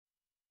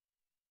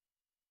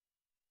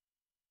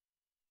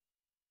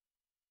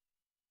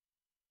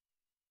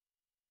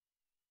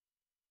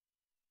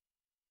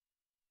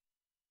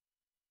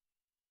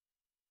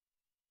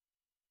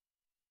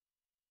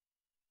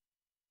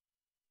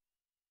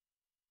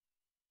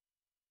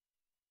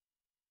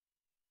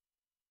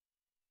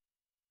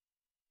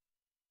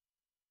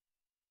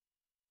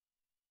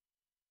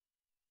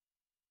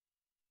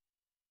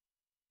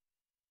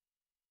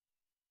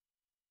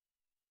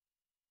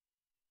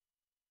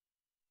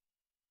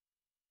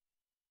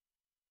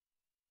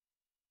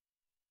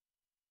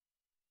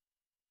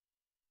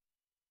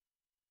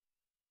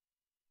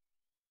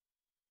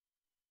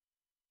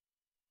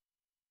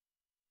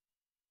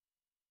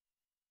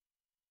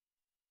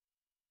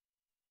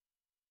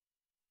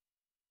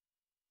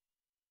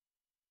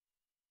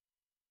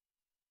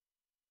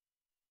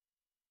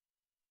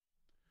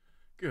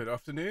Good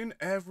afternoon,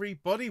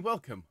 everybody.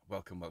 Welcome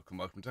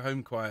to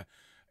Home Choir.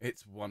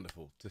 It's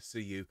wonderful to see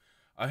you.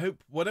 I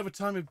hope whatever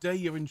time of day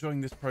you're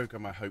enjoying this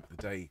programme, I hope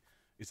the day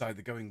is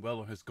either going well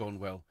or has gone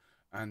well.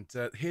 And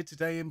here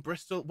today in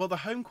Bristol, well, the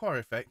Home Choir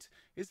effect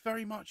is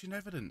very much in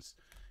evidence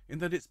in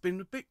that it's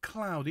been a bit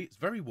cloudy. It's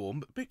very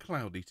warm, but a bit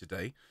cloudy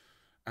today.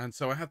 And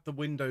so I had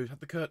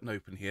the curtain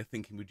open here,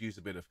 thinking we'd use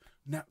a bit of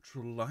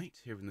natural light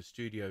here in the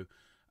studio.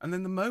 And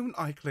then the moment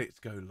I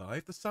clicked go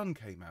live, the sun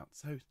came out.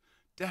 So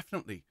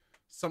definitely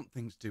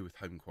something to do with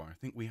Home Choir. I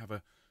think we have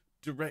a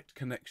direct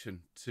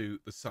connection to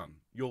the sun.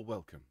 You're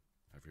welcome,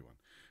 everyone.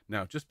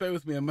 Now, just bear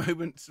with me a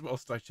moment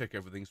whilst I check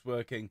everything's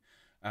working.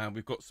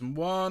 We've got some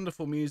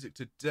wonderful music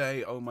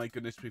today. Oh my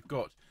goodness, we've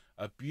got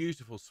a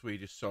beautiful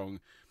Swedish song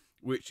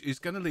which is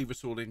going to leave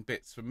us all in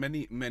bits for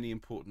many, many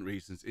important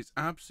reasons. It's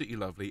absolutely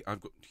lovely.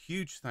 I've got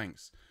huge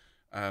thanks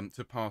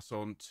to pass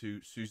on to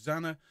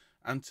Susanna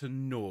and to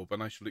Norb,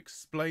 and I shall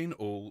explain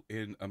all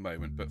in a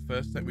moment. But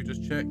first, let me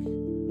just check.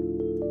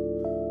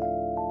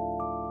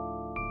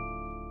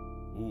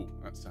 Ooh,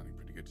 that's sounding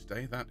pretty good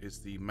today. That is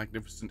the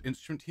magnificent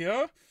instrument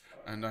here,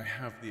 and I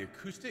have the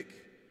acoustic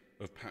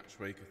of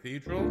Patchway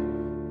Cathedral.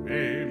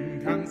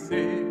 Vem kan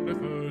segla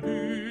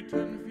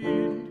förutan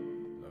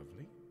vind?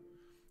 Lovely.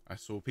 I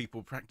saw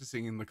people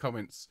practicing in the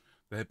comments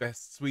their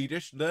best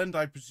Swedish, learned,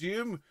 I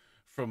presume,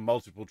 from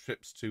multiple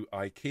trips to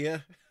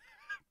IKEA.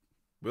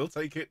 We'll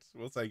take it.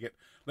 We'll take it.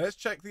 Let's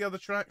check the other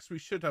tracks we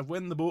should have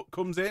when the boat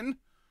comes in.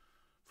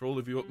 For all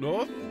of you up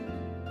north.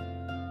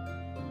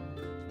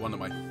 It's one of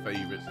my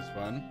favourites, this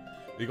one.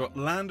 We got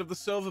Land of the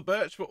Silver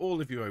Birch for all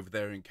of you over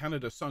there in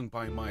Canada, sung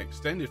by my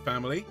extended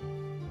family.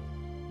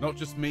 Not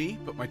just me,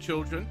 but my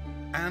children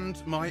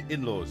and my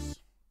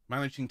in-laws.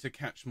 Managing to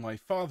catch my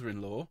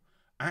father-in-law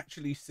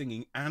actually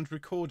singing and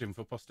recording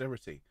for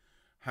posterity,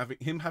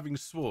 having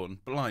sworn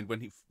blind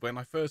when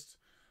I first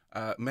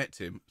met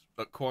him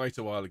quite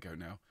a while ago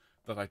now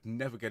that I'd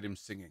never get him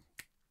singing.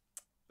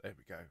 There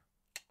we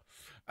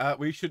go.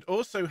 We should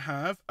also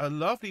have a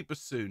lovely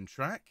bassoon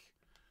track,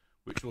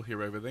 which we'll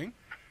hear everything.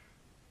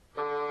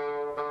 There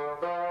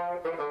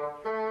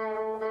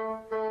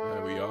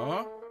we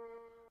are.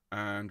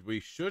 And we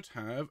should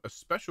have a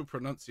special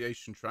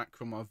pronunciation track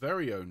from our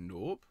very own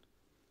Norb.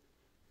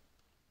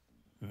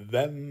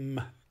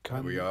 Vem kan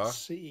There we are.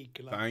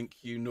 segla?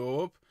 Thank you,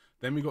 Norb.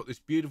 Then we got this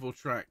beautiful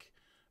track,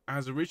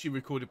 as originally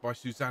recorded by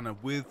Susanna,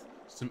 with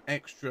some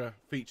extra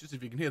features.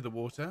 If you can hear the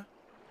water.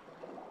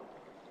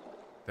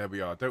 There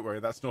we are. Don't worry,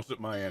 that's not at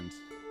my end.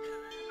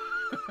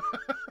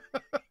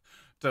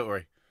 Don't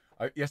worry.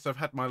 Yes, I've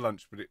had my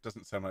lunch, but it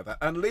doesn't sound like that.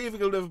 And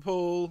Leaving of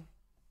Liverpool.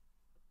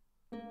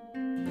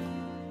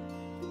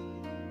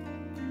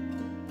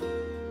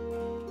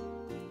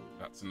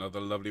 That's another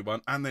lovely one.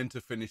 And then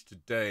to finish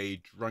today,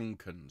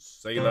 Drunken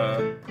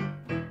Sailor.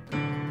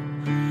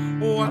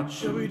 What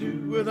shall we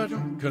do with a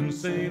drunken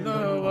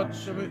sailor? What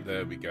shall we...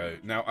 There we go.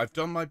 Now, I've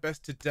done my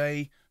best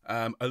today,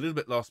 a little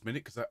bit last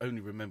minute, because I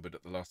only remembered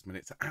at the last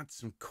minute, to add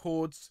some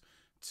chords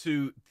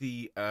to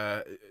the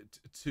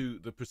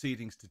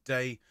proceedings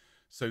today.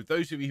 So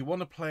those of you who want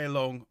to play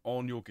along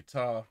on your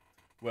guitar,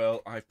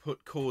 well, I've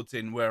put chords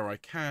in where I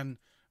can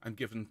and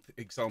given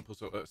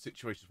examples of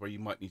situations where you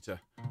might need to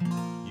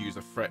use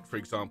a fret, for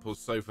example.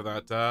 So for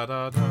that, da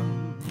da da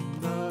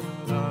da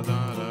da da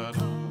da da.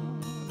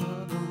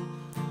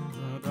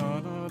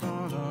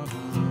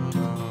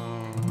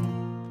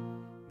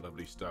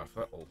 Lovely stuff.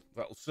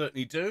 That'll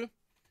certainly do.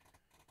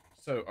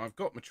 So I've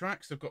got my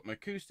tracks, I've got my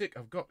acoustic,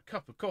 I've got a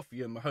cup of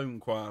coffee in my Home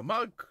Choir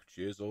mug.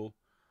 Cheers all.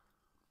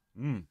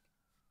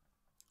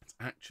 It's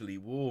actually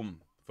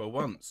warm for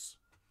once.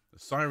 The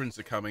sirens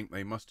are coming.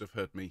 They must have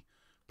heard me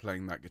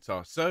playing that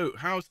guitar. So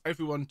how's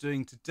everyone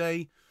doing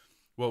today?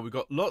 Well, we've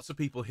got lots of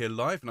people here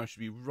live, and I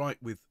should be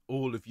right with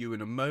all of you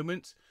in a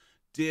moment.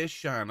 Dear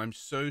Shan, I'm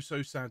so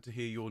sad to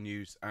hear your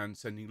news, and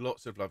sending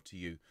lots of love to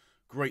you.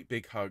 Great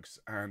big hugs,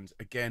 and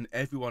again,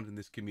 everyone in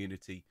this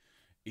community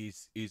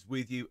is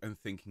with you and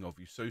thinking of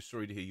you. So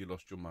sorry to hear you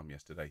lost your mum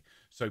yesterday.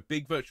 So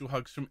big virtual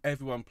hugs from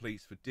everyone,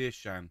 please, for dear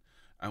Shan,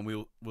 and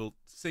we'll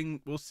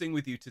sing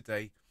with you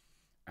today,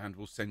 and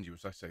we'll send you,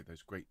 as I say,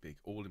 those great big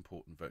all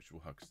important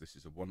virtual hugs. This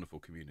is a wonderful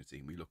community,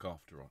 and we look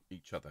after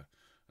each other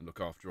and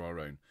look after our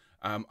own.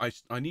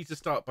 I need to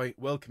start by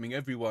welcoming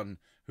everyone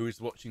who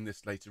is watching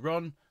this later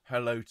on.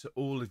 Hello to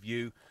all of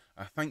you.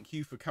 Thank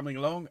you for coming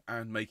along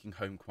and making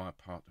Home Choir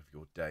part of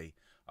your day.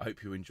 I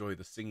hope you enjoy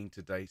the singing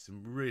today.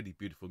 Some really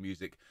beautiful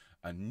music.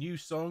 A new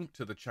song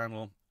to the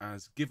channel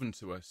as given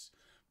to us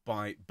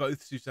by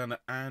both Susanna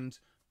and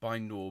by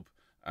Norb.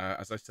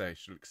 As I say, I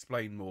shall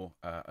explain more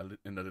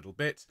in a little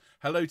bit.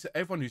 Hello to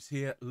everyone who's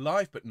here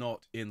live but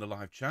not in the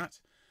live chat.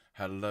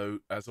 Hello,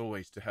 as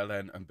always, to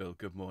Helen and Bill.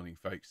 Good morning,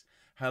 folks.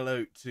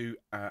 Hello to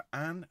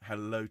Anne.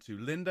 Hello to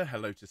Linda.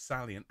 Hello to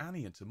Sally and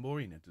Annie, and to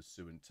Maureen, and to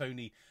Sue and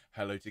Tony.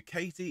 Hello to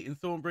Katie in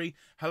Thornbury.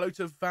 Hello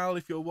to Val,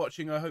 if you're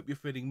watching. I hope you're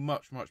feeling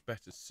much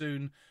better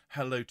soon.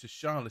 Hello to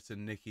Charlotte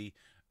and Nikki,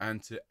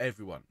 and to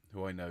everyone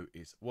who I know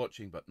is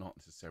watching but not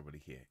necessarily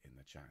here in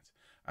the chat.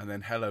 And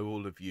then hello,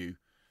 all of you.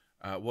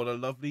 What a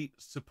lovely,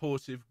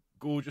 supportive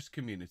gorgeous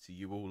community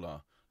you all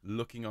are,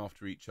 looking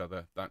after each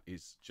other. That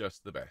is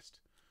just the best.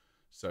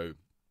 So,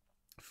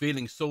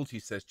 feeling salty,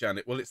 says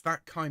Janet. Well, it's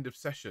that kind of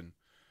session.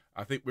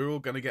 I think we're all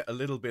going to get a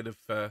little bit of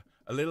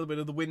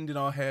the wind in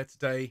our hair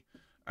today,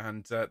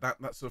 and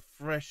that sort of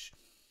fresh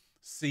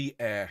sea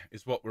air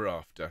is what we're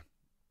after.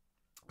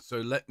 So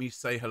let me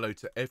say hello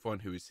to everyone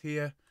who is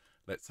here.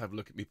 Let's have a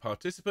look at my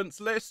participants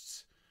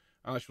lists.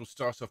 And I shall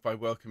start off by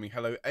welcoming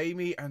hello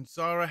Amy and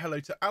Zara. Hello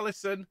to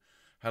Alison.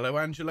 Hello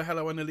Angela.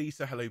 Hello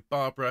Annalisa. Hello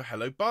Barbara.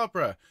 Hello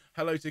Barbara.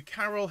 Hello to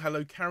Carol.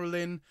 Hello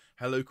Carolyn.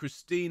 Hello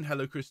Christine.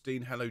 Hello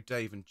Christine. Hello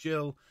Dave and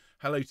Jill.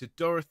 Hello to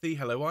Dorothy.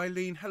 Hello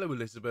Eileen. Hello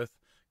Elizabeth.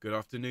 Good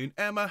afternoon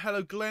Emma.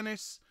 Hello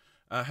Glenys.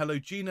 Hello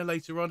Gina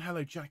later on.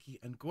 Hello Jackie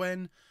and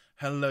Gwen.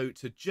 Hello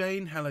to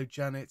Jane. Hello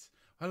Janet.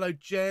 Hello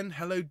Jen.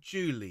 Hello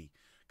Julie.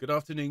 Good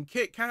afternoon,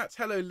 Kit Kat.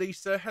 Hello,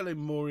 Lisa. Hello,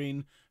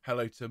 Maureen.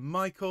 Hello to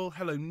Michael.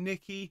 Hello,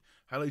 Nikki.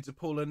 Hello to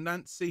Paul and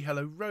Nancy.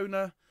 Hello,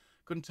 Rona.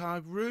 Guten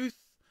Tag,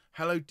 Ruth.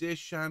 Hello, dear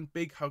Shan.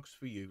 Big hugs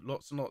for you.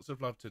 Lots and lots of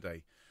love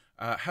today.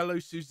 Hello,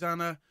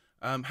 Susanna.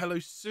 Hello,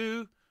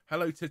 Sue.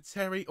 Hello to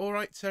Terry. All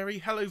right, Terry.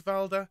 Hello,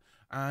 Valda.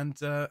 And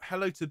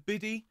hello to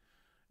Biddy.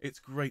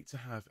 It's great to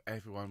have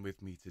everyone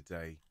with me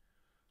today.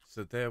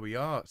 So there we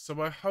are.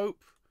 So I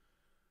hope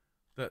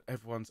that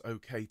everyone's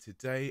okay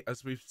today.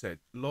 As we've said,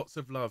 lots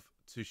of love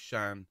to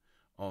Shan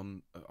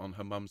on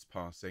her mum's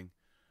passing.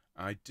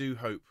 I do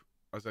hope,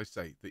 as I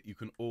say, that you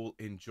can all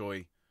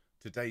enjoy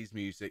today's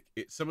music.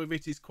 Some of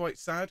it is quite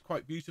sad,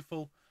 quite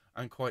beautiful,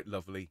 and quite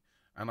lovely.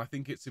 And I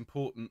think it's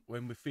important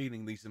when we're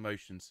feeling these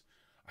emotions.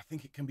 I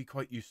think it can be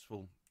quite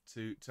useful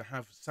to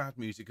have sad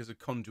music as a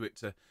conduit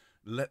to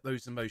let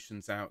those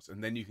emotions out,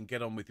 and then you can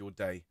get on with your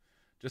day.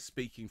 Just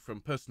speaking from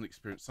personal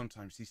experience,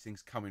 sometimes these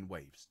things come in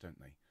waves, don't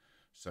they?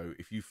 So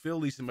if you feel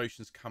these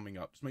emotions coming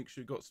up, just make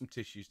sure you've got some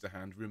tissues to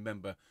hand.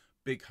 Remember,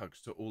 big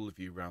hugs to all of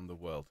you around the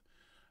world.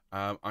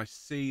 I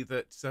see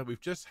that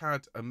we've just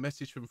had a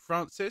message from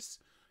Francis.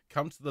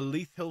 Come to the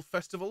Leith Hill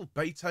Festival,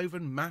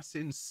 Beethoven Mass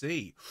in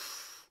C.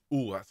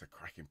 Oh, that's a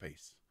cracking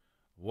piece.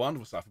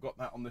 Wonderful stuff. I've got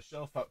that on the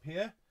shelf up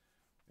here.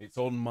 It's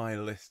on my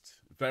list,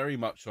 very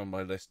much on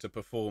my list, to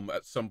perform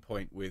at some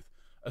point with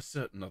a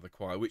certain other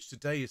choir, which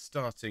today is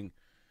starting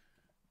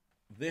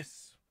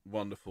this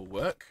wonderful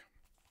work,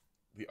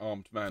 the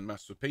Armed Man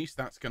Masterpiece.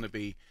 That's going to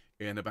be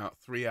in about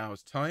 3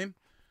 hours' time.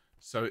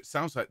 So it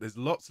sounds like there's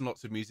lots and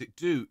lots of music.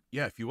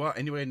 If you are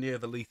anywhere near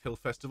the Leith Hill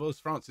Festival, as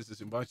Francis has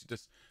invited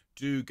us,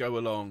 do go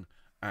along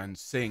and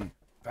sing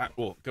that,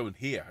 or go and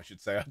hear, I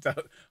should say.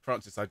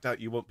 Francis, I doubt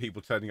you want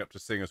people turning up to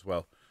sing as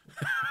well.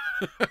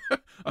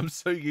 I'm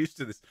so used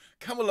to this.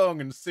 Come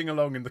along and sing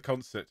along in the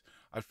concert.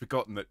 I've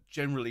forgotten that,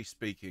 generally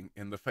speaking,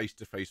 in the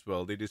face-to-face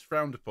world, it is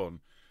frowned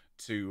upon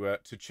to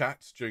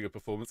chat during a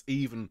performance,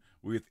 even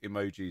with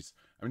emojis.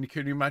 I mean,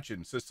 can you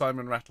imagine Sir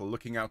Simon Rattle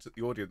looking out at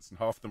the audience and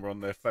half of them are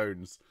on their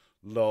phones?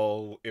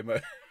 Lol.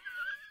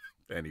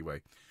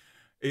 Anyway,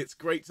 it's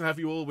great to have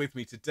you all with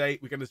me today.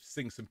 We're going to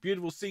sing some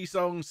beautiful sea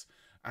songs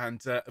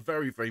and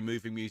very, very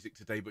moving music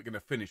today. But we're going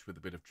to finish with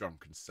a bit of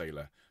Drunken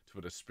Sailor to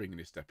put a spring in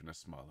your step and a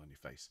smile on your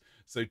face.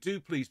 So do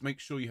please make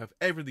sure you have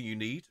everything you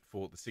need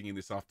for the singing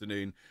this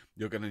afternoon.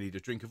 You're going to need a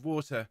drink of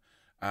water.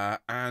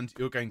 And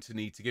you're going to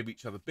need to give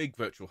each other big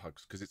virtual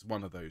hugs, because it's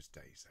one of those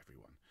days,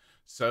 everyone.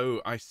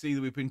 So I see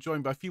that we've been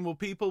joined by a few more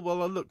people.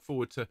 Well, I look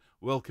forward to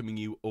welcoming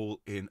you all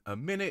in a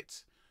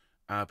minute.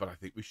 But I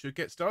think we should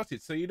get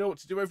started. So you know what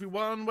to do,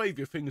 everyone. Wave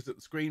your fingers at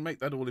the screen. Make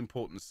that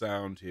all-important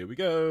sound. Here we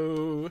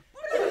go.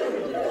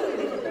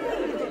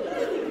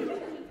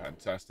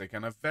 Fantastic.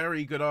 And a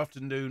very good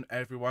afternoon,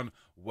 everyone.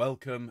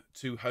 Welcome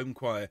to Home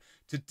Choir.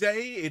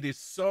 Today it is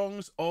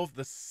Songs of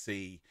the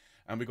Sea.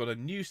 And we've got a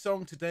new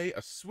song today,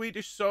 a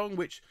Swedish song,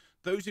 which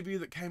those of you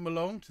that came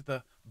along to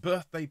the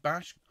birthday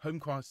bash, Home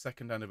Choir's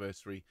 2nd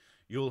anniversary,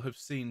 you'll have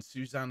seen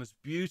Susanna's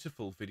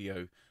beautiful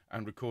video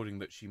and recording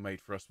that she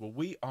made for us. Well,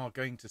 we are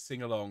going to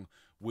sing along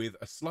with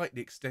a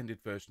slightly extended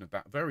version of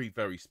that very,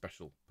 very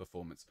special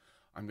performance.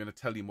 I'm going to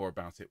tell you more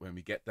about it when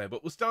we get there.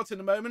 But we'll start in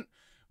a moment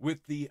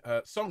with the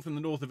song from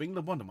the north of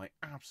England, one of my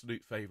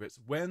absolute favourites,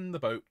 When the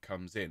Boat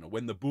Comes In, or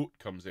When the Boat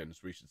Comes In,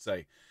 as we should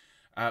say.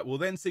 We'll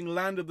then sing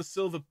Land of the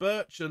Silver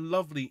Birch, a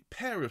lovely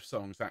pair of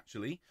songs,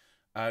 actually,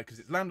 because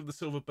it's Land of the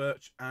Silver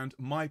Birch and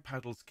My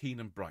Paddle's Keen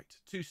and Bright,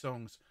 2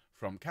 songs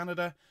from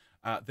Canada.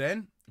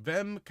 Then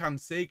Vem kan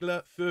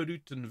segla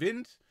förutan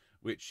vind,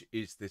 which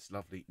is this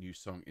lovely new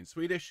song in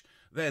Swedish.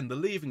 Then The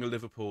Leaving of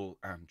Liverpool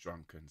and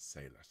Drunken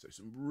Sailor. So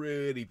some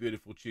really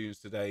beautiful tunes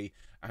today.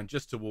 And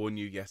just to warn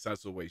you, yes,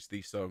 as always,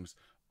 these songs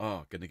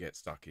are going to get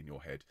stuck in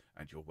your head,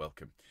 and you're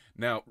welcome.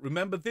 Now,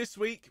 remember, this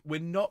week, we're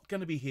not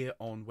going to be here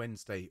on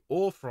Wednesday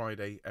or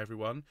Friday,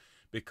 everyone,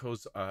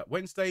 because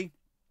Wednesday,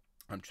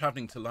 I'm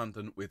travelling to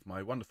London with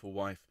my wonderful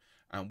wife,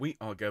 and we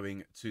are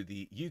going to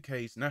the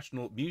UK's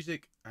National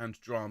Music and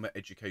Drama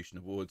Education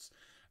Awards.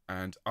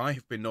 And I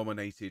have been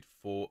nominated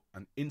for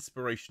an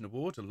Inspiration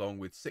Award, along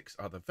with 6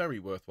 other very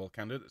worthwhile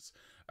candidates,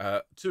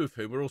 2 of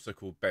whom are also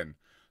called Ben.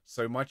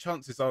 So my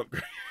chances aren't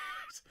great.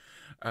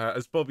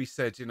 As Bobby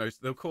said, you know,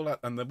 they'll call out,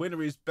 and the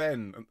winner is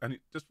Ben, and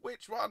just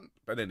which one?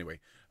 But anyway,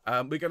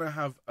 we're going to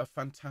have a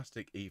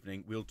fantastic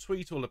evening. We'll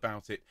tweet all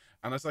about it,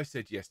 and as I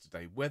said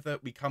yesterday, whether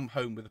we come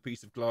home with a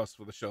piece of glass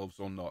for the shelves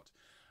or not,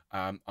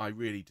 I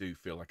really do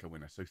feel like a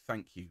winner. So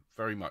thank you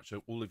very much,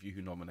 all of you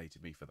who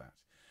nominated me for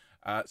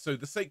that. So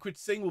the Sacred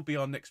Sing will be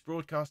our next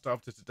broadcast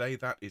after today.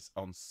 That is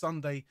on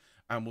Sunday,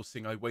 and we'll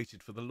sing I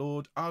Waited for the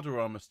Lord,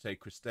 Adoramus Te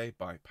Christe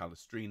by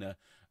Palestrina,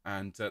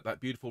 and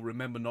that beautiful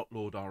Remember Not,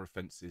 Lord, Our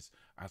Offences,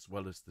 as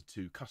well as the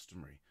 2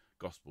 customary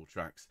gospel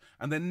tracks.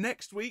 And then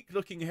next week,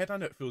 looking ahead, I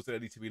know it feels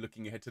early to be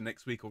looking ahead to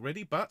next week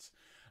already, but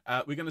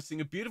we're going to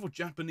sing a beautiful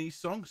Japanese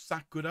song,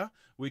 Sakura,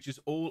 which is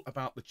all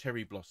about the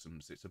cherry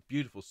blossoms. It's a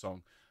beautiful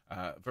song,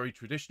 very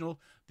traditional.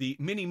 The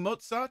mini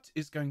Mozart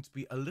is going to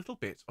be a little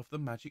bit of the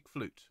magic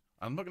flute.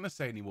 I'm not going to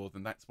say any more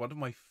than that. It's one of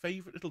my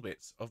favourite little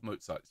bits of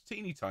Mozart. It's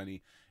teeny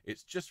tiny.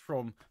 It's just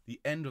from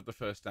the end of the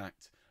first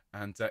act,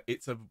 and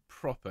it's a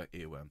proper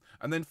earworm.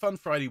 And then Fun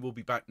Friday will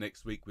be back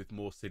next week with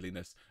more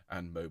silliness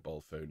and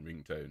mobile phone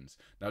ringtones.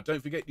 Now,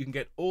 don't forget, you can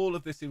get all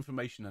of this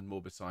information and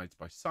more besides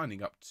by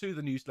signing up to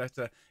the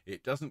newsletter.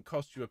 It doesn't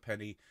cost you a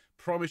penny.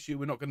 Promise you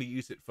we're not going to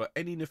use it for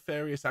any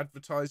nefarious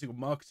advertising or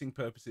marketing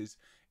purposes.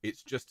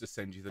 It's just to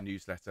send you the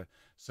newsletter.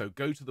 So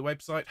go to the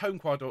website,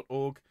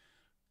 homechoir.org.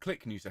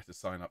 Click newsletter,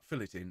 sign up,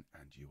 fill it in,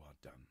 and you are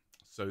done.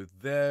 So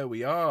there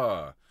we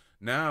are.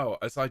 Now,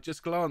 as I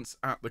just glance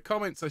at the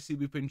comments, I see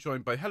we've been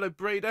joined by hello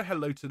Breda,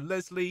 hello to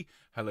Leslie,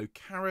 hello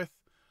Kareth,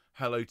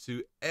 hello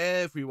to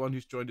everyone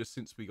who's joined us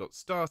since we got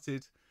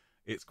started.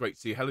 It's great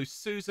to see you. Hello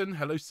Susan,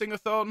 hello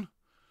Singathon,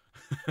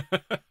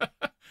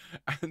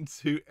 and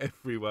to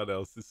everyone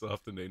else this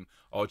afternoon.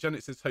 Oh,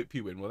 Janet says, hope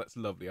you win. Well, that's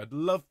lovely. I'd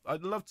love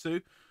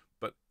to,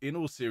 but in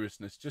all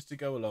seriousness, just to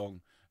go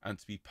along and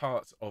to be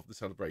part of the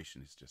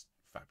celebration is just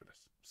fabulous.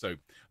 So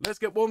let's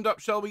get warmed up,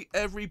 shall we?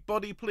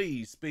 Everybody,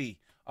 please be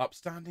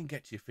upstanding.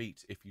 Get to your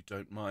feet if you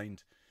don't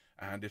mind.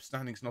 And if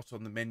standing's not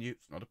on the menu,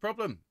 it's not a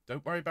problem.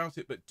 Don't worry about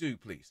it, but do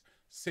please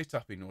sit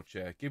up in your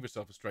chair. Give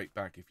yourself a straight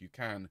back if you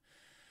can.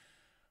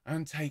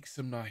 And take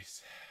some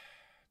nice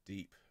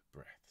deep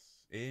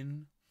breaths.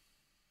 In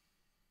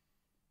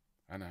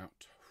and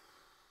out.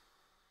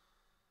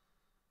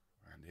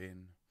 And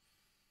in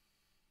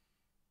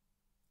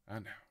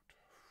and out.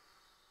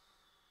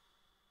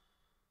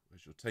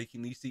 As you're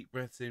taking these deep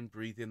breaths in,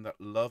 breathe in that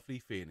lovely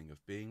feeling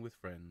of being with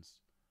friends.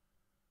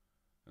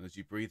 And as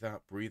you breathe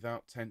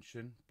out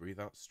tension, breathe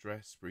out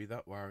stress, breathe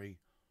out worry.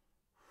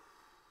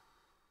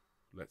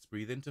 Let's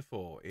breathe into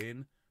 4.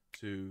 In,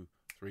 2,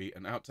 3,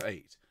 and out to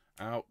 8.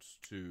 Out,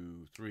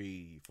 2,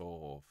 3,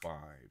 4, 5,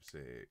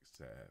 6,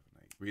 7,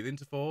 8. Breathe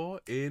into 4.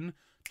 In,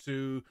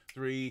 2,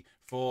 3,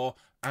 4.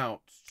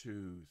 Out,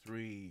 2,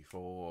 3,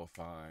 4,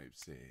 5,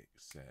 6,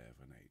 7,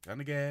 8.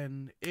 And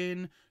again.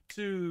 In,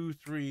 2,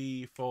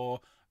 3,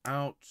 4.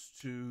 Out,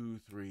 2,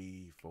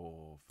 3,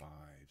 4, 5,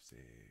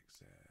 6,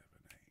 7,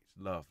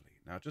 8. Lovely.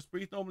 Now just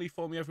breathe normally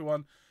for me,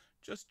 everyone.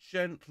 Just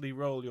gently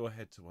roll your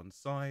head to one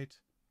side.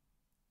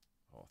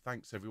 Oh,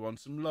 thanks, everyone.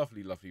 Some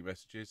lovely, lovely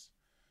messages.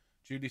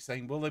 Julie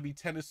saying, will there be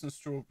tennis and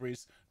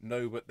strawberries?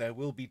 No, but there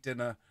will be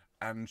dinner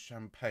and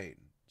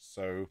champagne.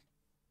 So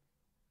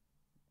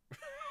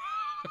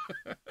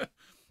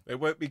there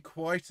won't be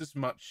quite as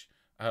much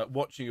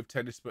watching of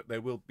tennis, but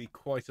there will be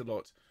quite a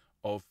lot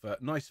of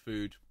nice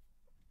food.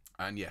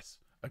 And yes,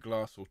 a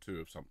glass or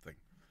 2 of something.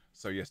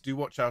 So yes, do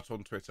watch out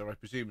on Twitter. I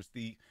presume as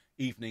the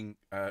evening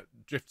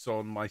drifts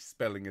on, my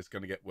spelling is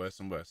going to get worse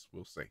and worse.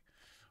 We'll see.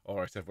 All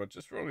right, everyone,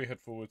 just roll your head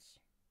forwards.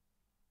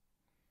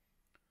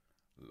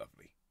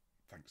 Lovely.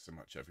 Thanks so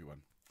much,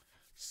 everyone.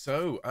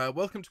 So,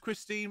 welcome to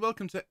Christine.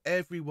 Welcome to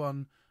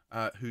everyone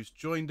who's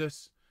joined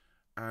us.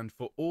 And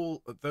for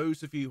all of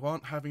those of you who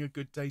aren't having a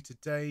good day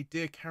today,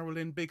 dear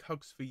Carolyn, big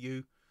hugs for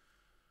you.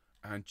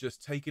 And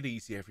just take it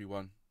easy,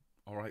 everyone.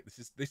 All right, this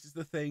is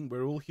the thing.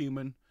 We're all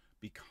human.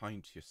 Be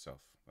kind to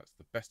yourself. That's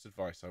the best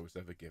advice I was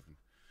ever given.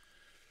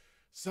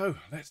 So,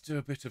 let's do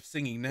a bit of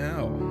singing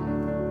now.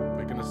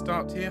 We're going to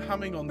start here,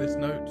 humming on this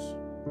note.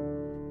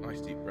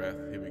 Nice deep breath.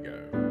 Here we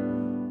go.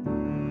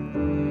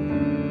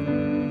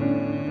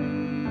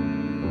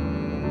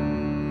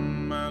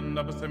 And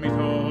up a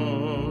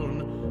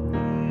semitone.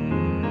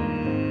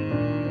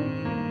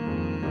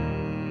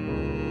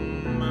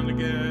 And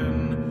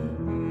again.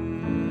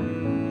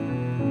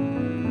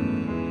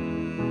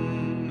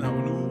 Now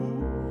an ooh.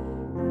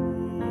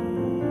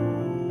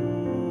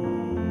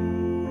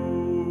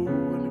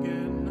 And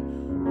again.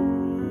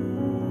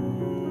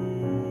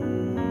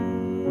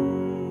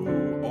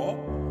 Oh.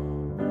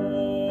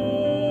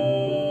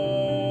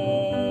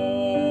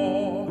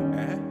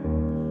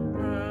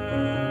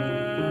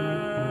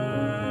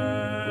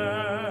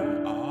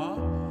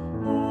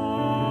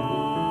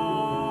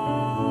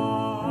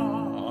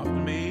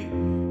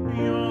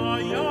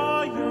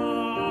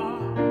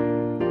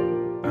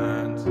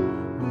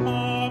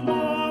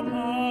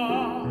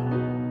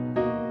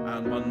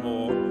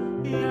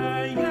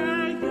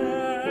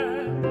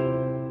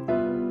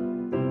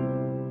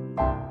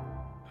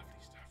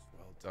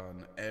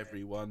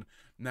 Everyone.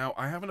 Now,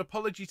 I have an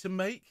apology to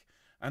make.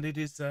 and it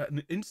is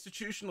an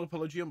institutional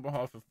apology on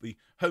behalf of the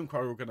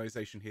homechoir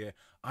organisation here.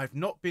 I've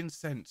not been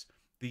sent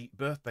the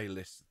birthday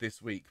list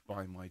this week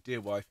by my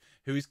dear wife,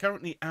 who is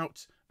currently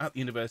out at the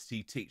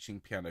university teaching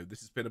piano.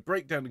 This has been a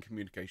breakdown in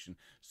communication.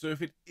 So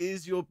if it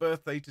is your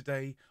birthday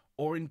today,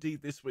 or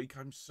indeed this week,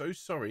 I'm so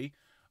sorry.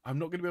 I'm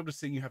not going to be able to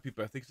sing you happy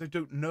birthday because I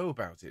don't know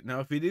about it. Now,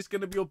 if it is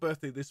going to be your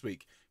birthday this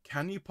week,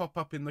 can you pop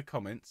up in the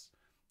comments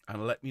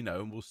and let me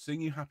know, and we'll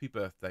sing you happy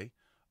birthday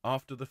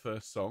after the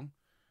first song.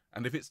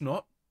 And if it's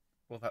not,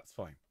 well, that's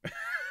fine.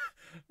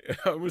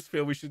 I almost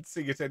feel we should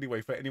sing it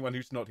anyway for anyone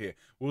who's not here.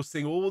 We'll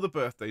sing all the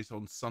birthdays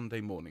on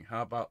Sunday morning.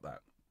 How about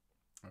that?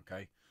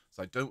 Okay.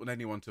 So I don't want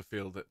anyone to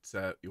feel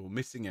that you're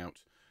missing out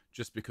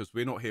just because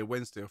we're not here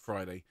Wednesday or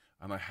Friday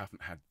and I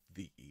haven't had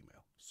the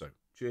email. So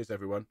cheers,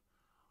 everyone.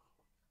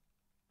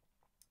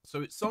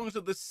 So it's Songs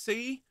of the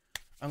Sea,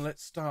 and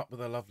let's start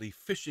with a lovely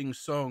fishing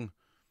song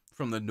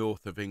from the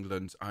north of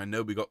England. I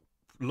know we got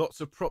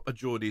lots of proper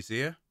Geordies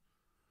here.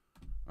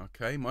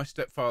 Okay, my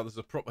stepfather's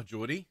a proper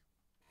Geordie.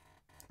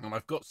 And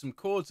I've got some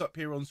chords up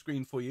here on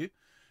screen for you.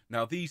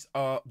 Now, these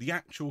are the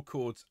actual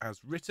chords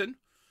as written.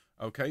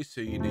 Okay,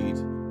 so you need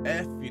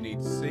F, you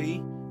need C,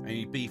 and you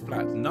need B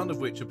flat, none of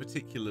which are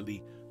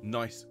particularly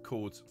nice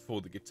chords for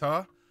the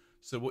guitar.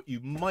 So what you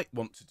might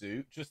want to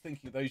do, just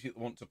thinking of those of you that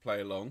want to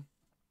play along,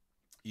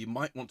 you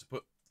might want to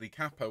put the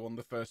capo on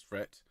the first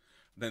fret,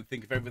 and then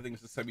think of everything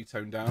as a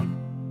semitone down.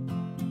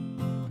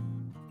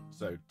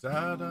 So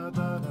da da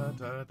da da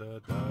da da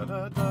da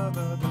da da da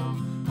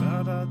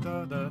da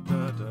da da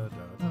da da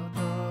da.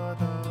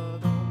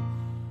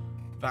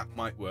 That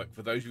might work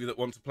for those of you that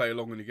want to play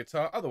along on your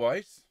guitar.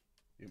 Otherwise,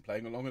 you're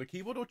playing along on a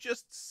keyboard or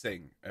just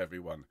sing,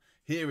 everyone.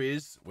 Here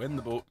is When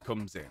the Boat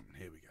Comes In.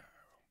 Here we go.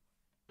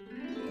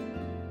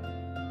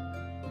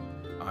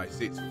 I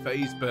see it's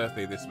Faye's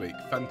birthday this week.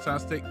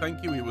 Fantastic.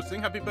 Thank you. We will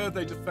sing happy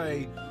birthday to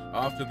Faye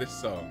after this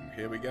song.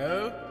 Here we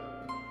go.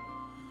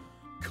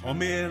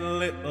 Come in,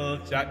 little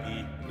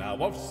Jackie, now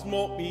I've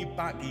smoked me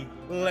baccy.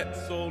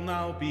 Let's all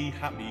now be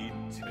happy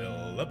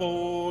till the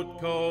boat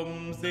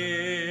comes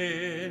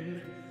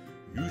in.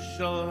 You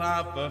shall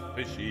have a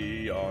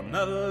fishy on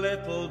a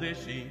little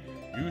dishy.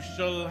 You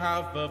shall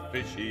have a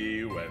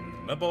fishy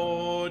when the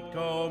boat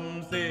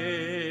comes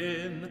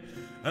in.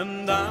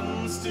 And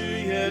dance to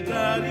your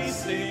daddy,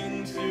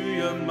 sing to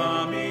your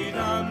mommy.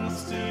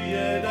 Dance to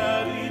your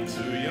daddy,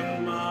 to your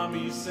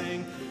mommy,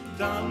 sing.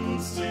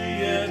 Dance to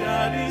your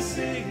daddy,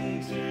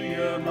 sing to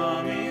your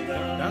mommy.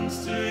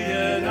 Dance to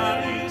your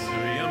daddy, to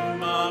your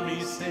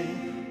mommy,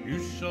 sing. You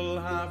shall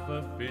have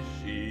a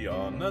fishy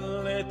on a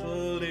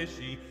little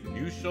dishy.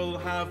 You shall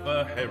have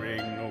a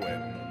herring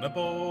when the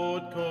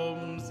boat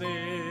comes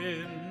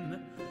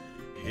in.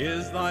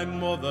 Here's thy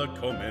mother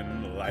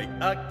coming like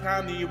a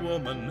canny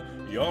woman.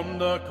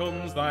 Yonder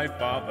comes thy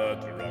father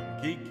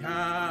drunk, he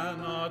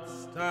cannot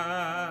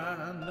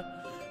stand.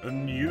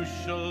 And you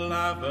shall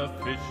have a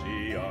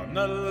fishy on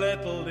a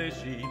little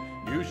dishy.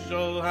 You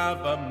shall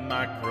have a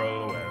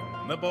mackerel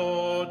when the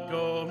boat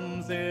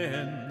comes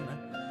in.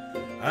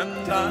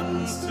 And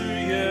dance to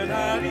your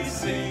daddy,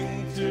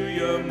 sing to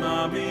your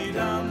mommy.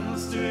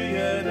 Dance to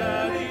your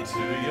daddy,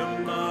 to your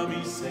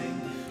mommy, sing.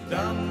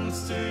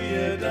 Dance to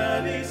your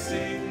daddy,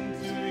 sing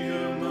to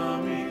your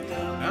mommy.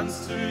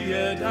 Dance to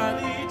your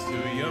daddy,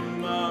 to your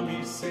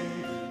mommy,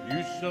 sing.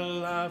 You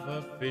shall have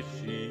a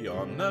fishy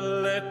on a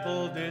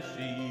little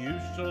dishy. You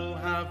shall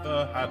have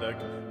a haddock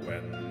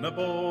when the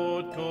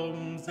boat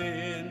comes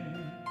in.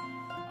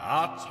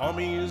 Our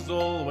Tommy's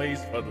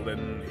always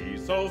fuddling,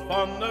 he's so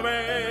fond of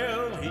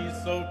ale.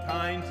 He's so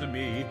kind to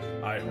me,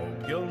 I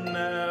hope he'll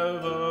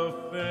never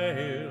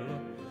fail.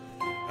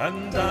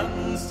 And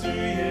dance to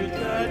your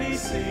daddy,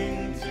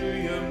 sing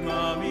to your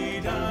mommy.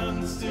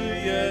 Dance to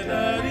your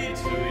daddy,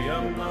 to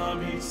your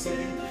mommy,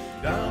 sing.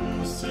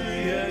 Dance to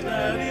your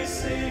daddy,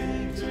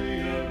 sing to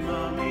your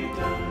mommy.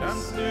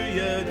 Dance to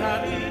your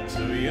daddy,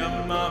 to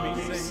your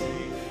mommy,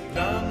 sing.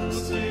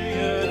 Dance to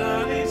your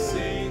daddy,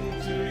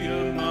 sing to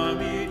your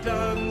mommy.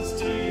 Dance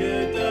to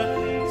your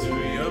daddy, to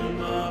your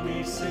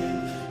mommy,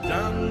 sing.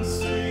 Dance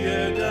to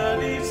your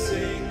daddy,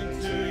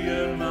 sing to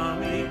your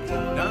mommy.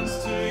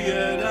 Dance to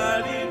your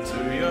daddy,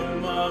 to your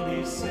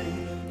mommy,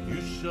 sing.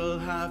 You shall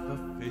have a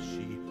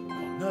fishy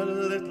on a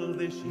little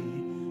dishy.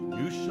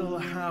 You shall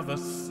have a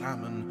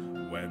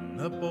salmon when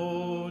the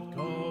boat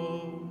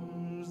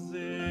comes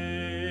in.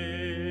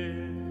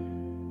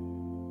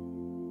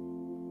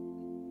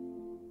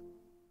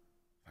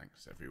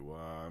 Thanks,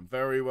 everyone.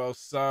 Very well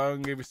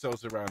sung. Give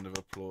yourselves a round of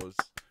applause.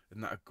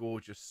 Isn't that a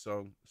gorgeous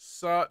song?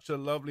 Such a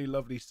lovely,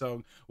 lovely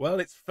song. Well,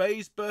 it's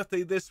Faye's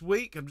birthday this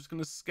week. I'm just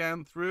going to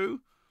scan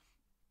through.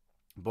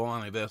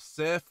 Bon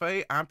anniversaire,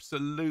 Faye.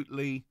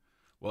 Absolutely.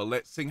 Well,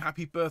 let's sing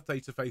happy birthday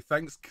to Faye.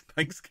 Thanks,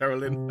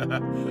 Carolyn.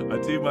 I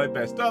do my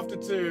best. After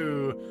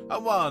two. A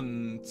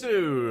 1,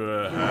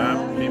 2.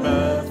 Happy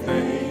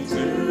birthday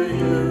to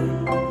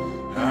you.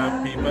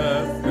 Happy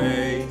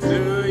birthday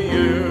to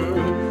you.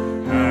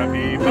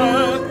 Happy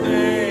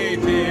birthday,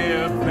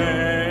 dear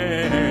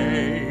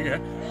Faye.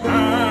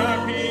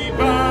 Happy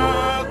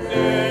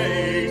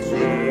birthday to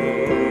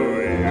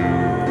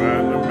you.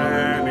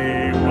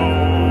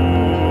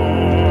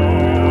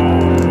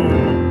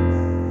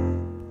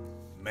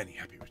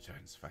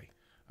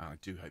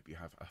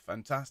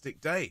 fantastic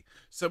day.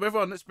 So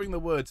everyone, let's bring the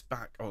words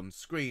back on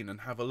screen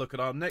and have a look at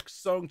our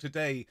next song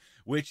today,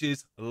 which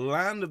is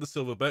Land of the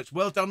Silver Birch.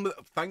 Well done.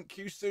 Thank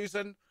you,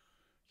 Susan.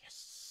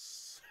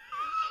 Yes.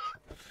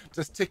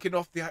 Just ticking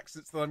off the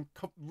accents that I'm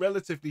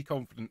relatively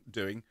confident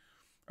doing,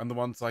 and the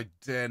ones I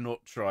dare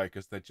not try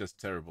because they're just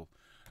terrible.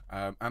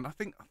 And I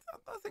think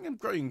I'm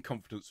growing in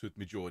confidence with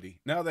majority.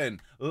 Now then,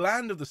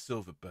 Land of the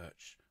Silver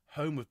Birch,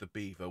 home of the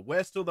beaver,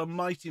 where still the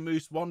mighty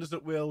moose wanders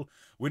at will.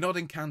 We're not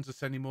in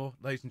Kansas anymore,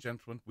 ladies and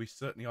gentlemen. We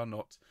certainly are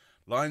not.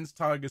 Lions,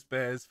 tigers,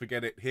 bears,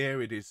 forget it.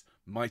 Here it is,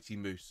 mighty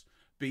moose,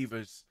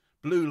 beavers,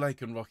 blue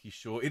lake and rocky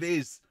shore. It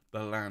is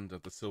the land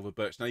of the silver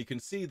birch. Now you can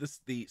see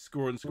the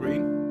score on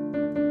screen.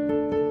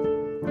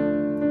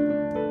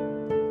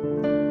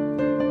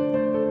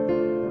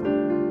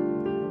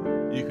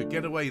 You could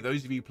get away,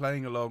 those of you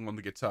playing along on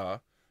the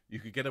guitar, you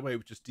could get away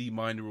with just D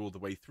minor all the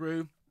way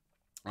through.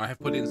 I have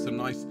put in some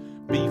nice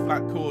B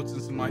flat chords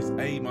and some nice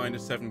A minor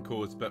 7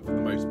 chords, but for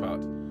the most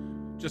part,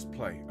 just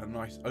play a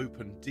nice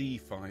open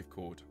D5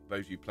 chord,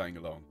 those of you playing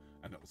along,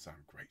 and it'll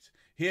sound great.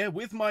 Here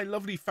with my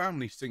lovely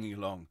family singing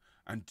along,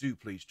 and do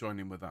please join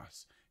in with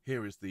us.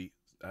 Here is the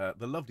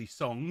lovely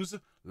songs,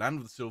 Land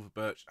of the Silver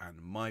Birch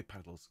and My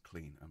Paddles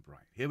Clean and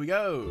Bright. Here we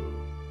go.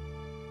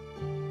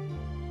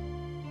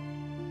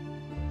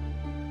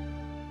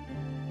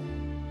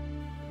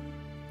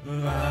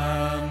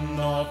 Land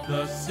of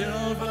the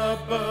silver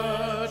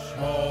birch,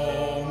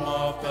 home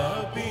of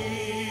the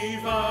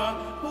beaver,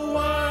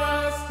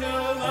 where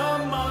still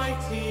the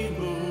mighty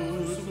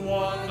moose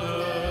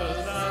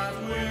wanders at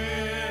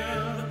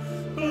will.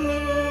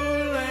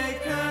 Blue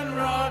lake and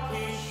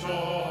rocky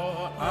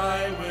shore,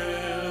 I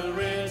will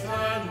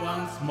return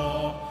once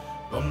more.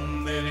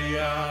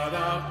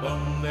 Bum-diddy-yada,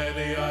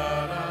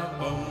 bum-diddy-yada,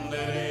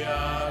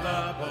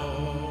 bum-diddy-yada,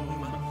 bum.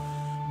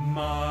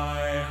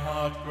 My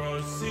heart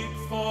grows sick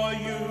for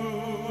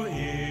you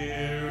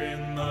here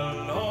in the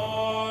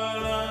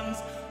lowlands.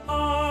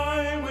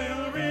 I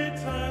will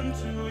return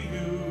to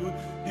you,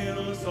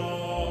 hills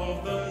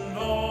of the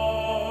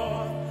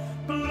north.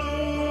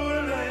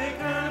 Blue lake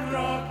and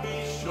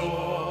rocky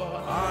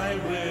shore, I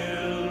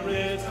will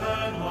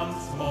return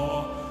once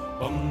more.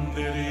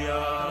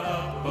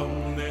 Bum-diddy-yada,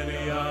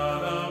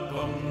 bum-diddy-yada,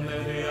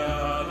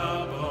 bum-diddy-yada,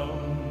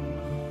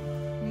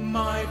 bum.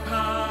 My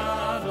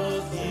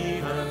paddles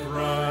deep and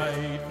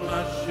bright,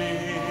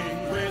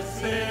 flashing with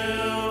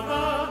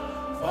silver,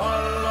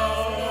 follow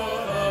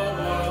the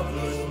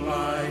water's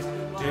light,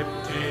 dip,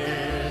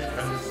 dip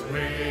and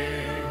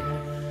swing.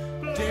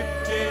 Dip,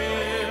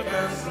 dip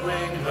and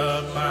swing her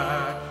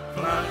back,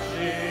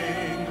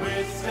 flashing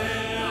with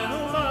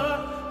silver,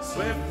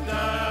 swift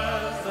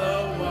as the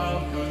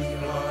wild goose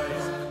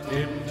flies,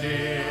 dip,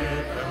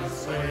 dip and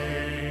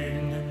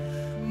swing.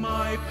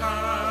 My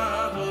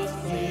paddles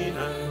clean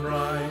and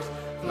bright,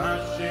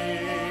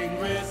 flashing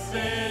with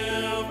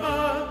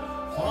silver,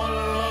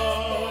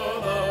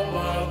 follow the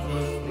wild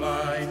goose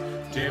flight,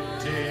 dip,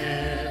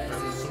 dip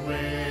and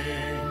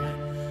swing.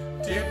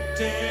 Dip,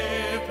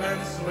 dip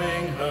and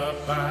swing her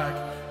back,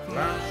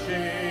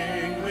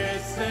 flashing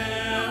with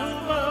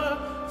silver,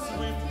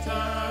 swift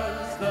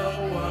as the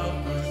wild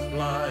goose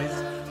flies,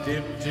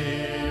 dip,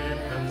 dip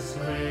and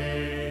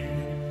swing.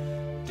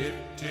 Dip,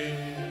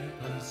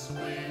 dip and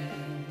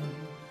swing.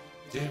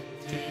 Dip,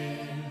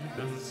 dip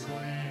and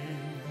swing.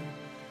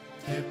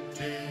 Dip,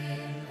 dip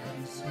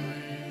and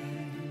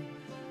swing.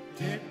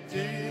 Dip,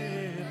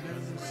 dip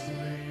and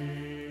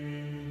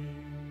swing.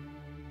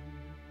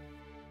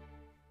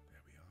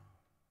 There we are.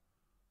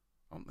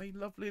 Aren't they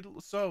lovely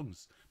little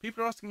songs?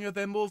 People are asking, are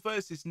there more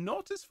verses?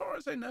 Not as far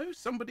as I know.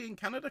 Somebody in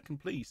Canada can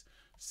please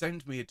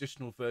send me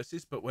additional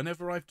verses, but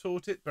whenever I've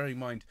taught it, bear in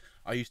mind,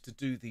 I used to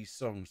do these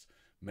songs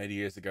many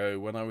years ago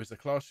when I was a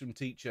classroom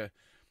teacher.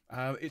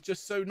 It's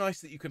just so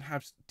nice that you can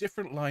have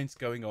different lines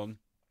going on.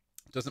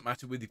 Doesn't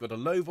matter whether you've got a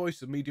low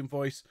voice, a medium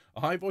voice, a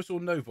high voice or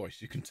no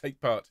voice. You can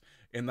take part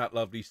in that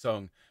lovely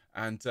song.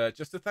 And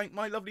just to thank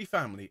my lovely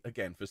family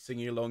again for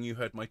singing along. You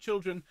heard my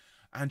children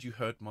and you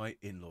heard my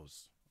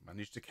in-laws.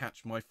 Managed to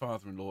catch my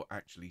father-in-law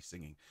actually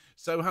singing.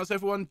 So how's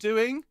everyone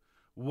doing?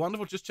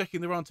 Wonderful. Just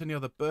checking there aren't any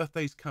other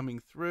birthdays coming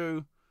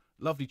through.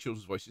 Lovely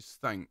children's voices.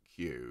 Thank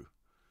you.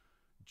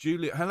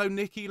 Julia. Hello,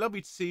 Nikki.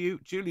 Lovely to see you.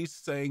 Julie's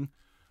saying...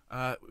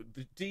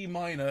 the D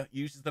minor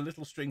uses the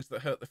little strings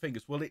that hurt the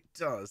fingers. Well, it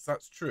does.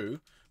 That's true.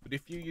 But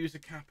if you use a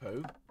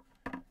capo,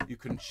 you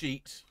can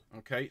cheat.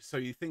 Okay, so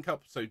you think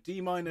up. So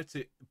D minor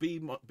to B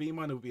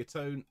minor would be a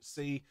tone.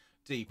 C,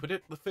 D. Put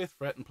it at the 5th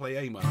fret and play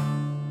A minor.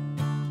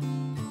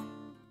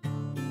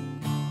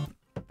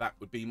 That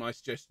would be my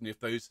suggestion if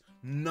those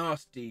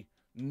nasty,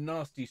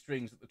 nasty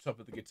strings at the top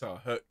of the guitar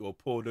hurt your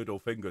poor little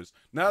fingers.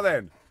 Now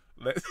then,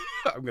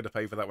 I'm going to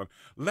pay for that one.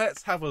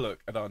 Let's have a look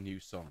at our new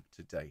song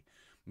today.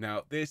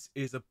 Now, this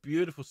is a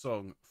beautiful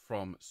song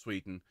from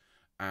Sweden,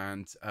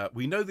 and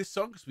we know this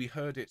song because we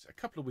heard it a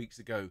couple of weeks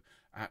ago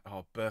at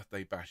our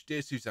birthday bash.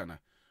 Dear Susanna,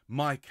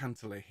 my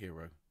Cantaloupe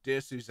hero,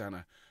 dear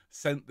Susanna,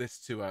 sent this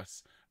to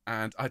us,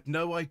 And I'd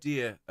no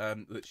idea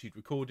that she'd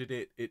recorded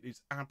it. It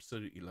is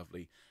absolutely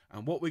lovely.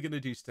 And what we're going to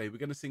do today, we're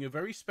going to sing a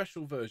very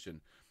special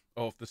version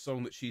of the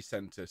song that she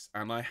sent us.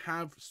 And I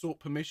have sought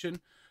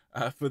permission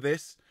for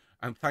this.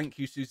 And thank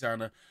you,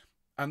 Susanna.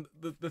 And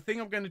the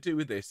thing I'm going to do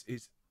with this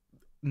is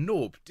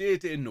Norb, dear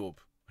Norb,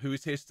 who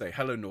is here today.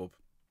 Hello, Norb.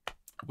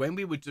 When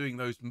we were doing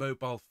those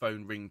mobile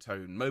phone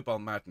ringtone, mobile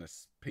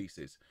madness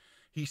pieces,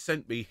 he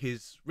sent me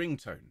his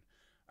ringtone.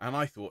 And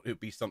I thought it would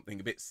be something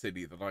a bit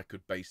silly that I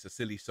could base a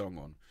silly song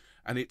on.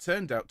 And it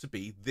turned out to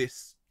be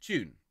this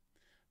tune,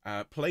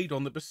 played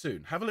on the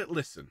bassoon. Have a little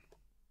listen.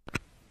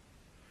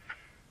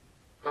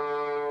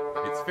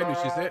 It's Finnish,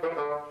 is it?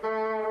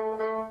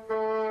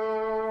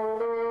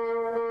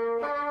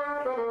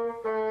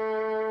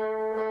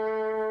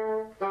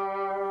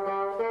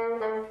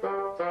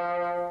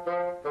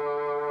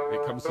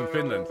 It comes from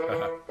Finland.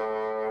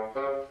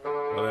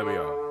 Well, there we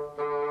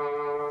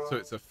are. So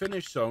it's a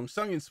Finnish song,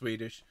 sung in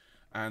Swedish.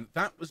 And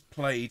that was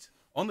played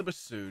on the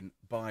bassoon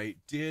by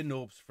dear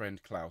Norb's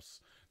friend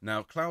Klaus.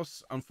 Now,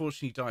 Klaus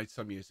unfortunately died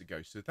some years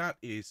ago, so that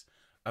is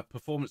a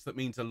performance that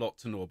means a lot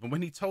to Norb. And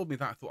when he told me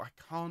that, I thought, I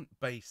can't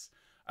base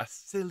a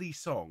silly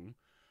song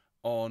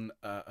on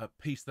a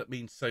piece that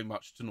means so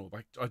much to Norb.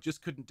 I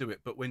just couldn't do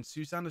it. But when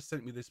Susanna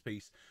sent me this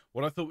piece,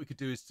 what I thought we could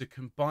do is to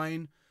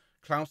combine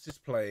Klaus's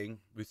playing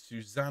with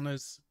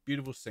Susanna's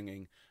beautiful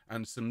singing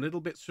and some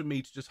little bits from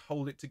me to just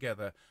hold it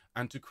together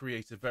and to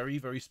create a very,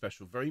 very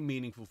special, very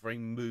meaningful, very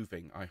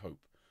moving, I hope,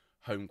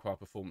 home choir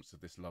performance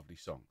of this lovely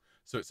song.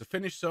 So it's a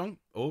Finnish song.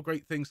 All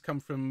great things come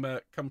from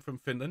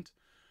Finland.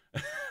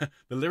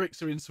 The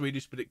lyrics are in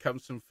Swedish, but it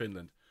comes from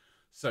Finland.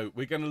 So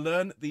we're going to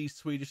learn these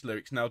Swedish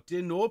lyrics. Now,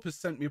 dear Norb has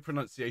sent me a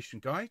pronunciation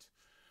guide,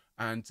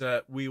 and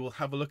we will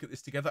have a look at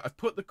this together. I've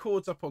put the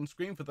chords up on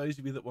screen for those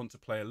of you that want to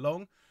play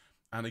along.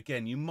 And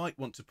again, you might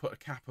want to put a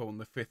capo on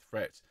the 5th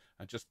fret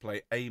and just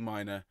play A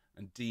minor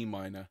and D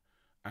minor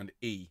and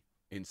E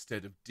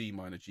instead of D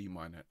minor, G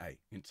minor, A.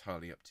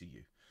 Entirely up to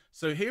you.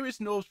 So here is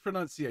Norb's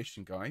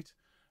pronunciation guide,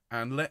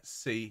 and let's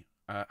see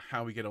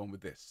how we get on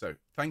with this. So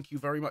thank you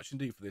very much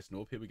indeed for this,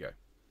 Norb. Here we go.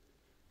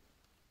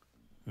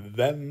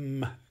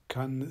 Vem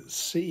kan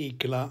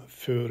segla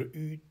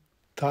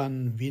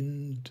förutan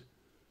vind?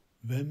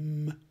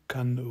 Vem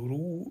kan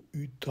ro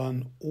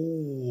utan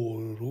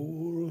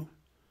åror?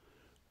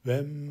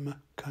 Vem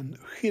kan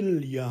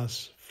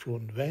skiljas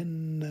från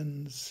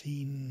vännen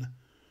sin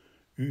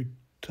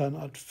utan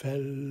att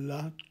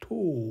fälla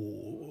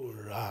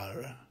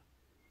tårar?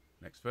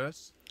 Next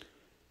verse.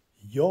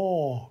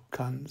 Jag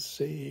kan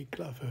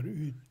segla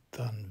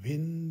förutan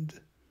vind.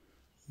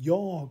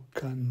 Jag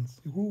kan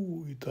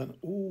ro utan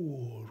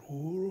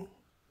åror.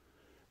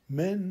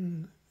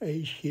 Men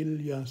ej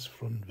skiljas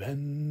från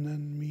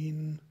vännen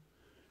min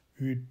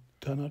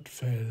utan att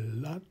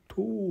fälla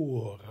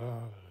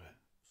tårar.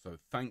 So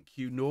thank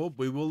you, Norb.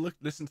 We will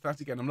listen to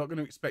that again. I'm not going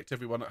to expect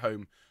everyone at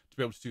home to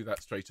be able to do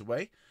that straight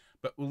away,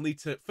 but we'll need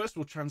to, first of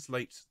all,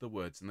 translate the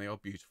words, and they are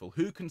beautiful.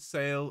 Who can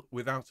sail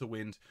without a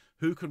wind?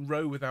 Who can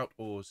row without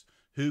oars?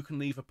 Who can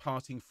leave a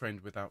parting friend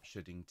without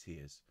shedding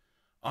tears?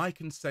 I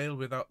can sail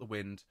without the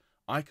wind.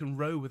 I can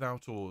row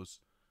without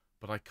oars,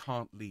 but I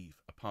can't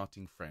leave a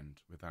parting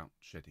friend without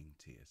shedding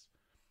tears.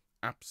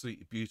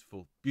 Absolutely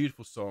beautiful,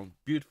 beautiful song,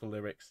 beautiful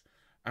lyrics,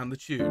 and the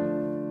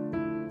tune.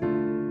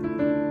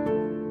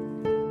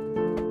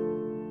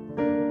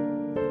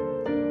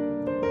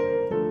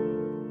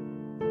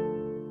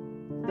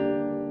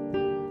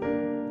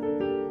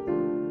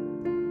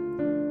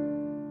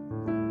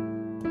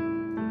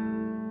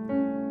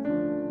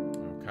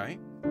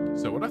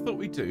 So what I thought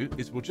we'd do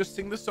is we'll just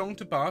sing the song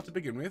to bar to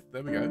begin with.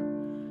 There we go.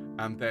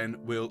 And then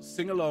we'll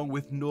sing along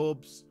with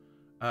Norb's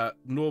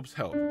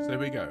help. So there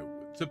we go.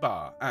 To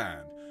bar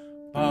and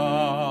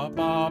ba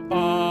ba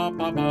ba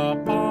ba ba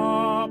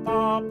ba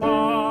ba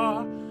ba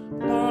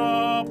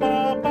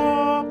ba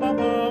ba ba ba ba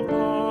ba ba ba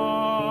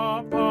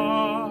ba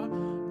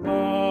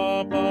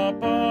ba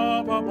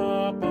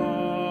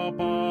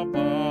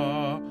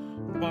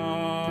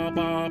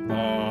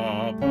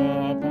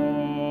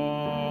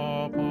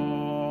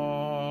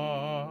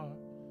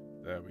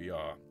There we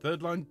are.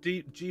 Third line,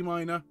 G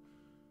minor,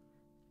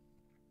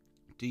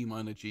 D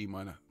minor, G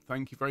minor.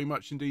 Thank you very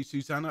much indeed,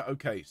 Susanna.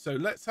 Okay, so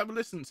let's have a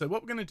listen. So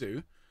what we're going to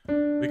do,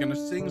 we're going to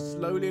sing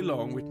slowly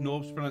along with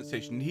Norb's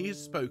pronunciation. He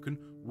has spoken,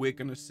 we're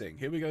going to sing.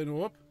 Here we go,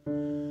 Norb.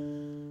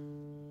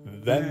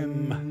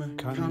 Vem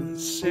kan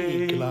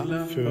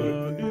segla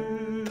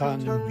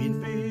förutan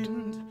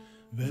vind?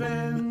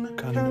 Vem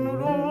kan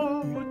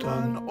ro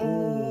utan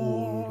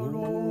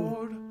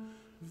åror?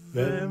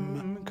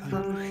 Vem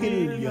kan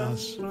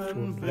skiljas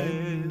från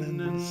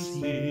vännen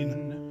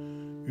sin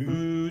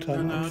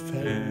utan att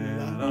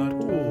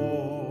fälla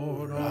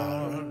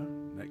tårar?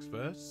 Next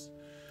verse.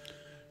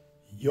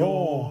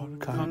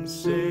 Jag kan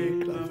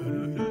segla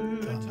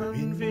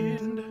förutan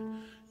vind.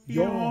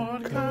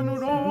 Jag kan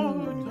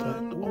ro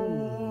utan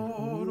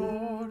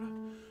åror.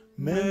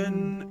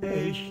 Men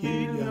ej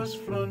skiljas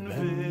från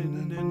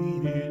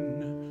vännen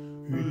min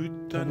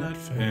utan att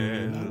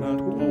fälla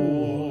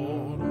tårar.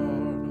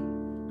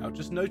 Now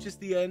just notice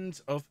the end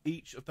of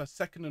each of the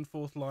second and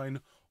fourth line,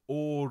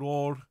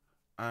 or,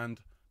 and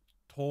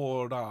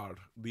torar,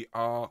 the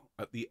R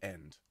at the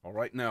end. All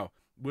right, now,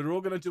 we're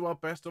all going to do our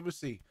best.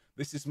 Obviously,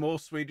 this is more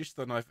Swedish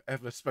than I've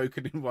ever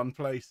spoken in one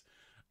place.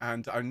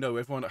 And I know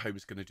everyone at home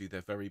is going to do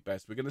their very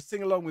best. We're going to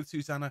sing along with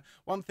Susanna.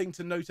 One thing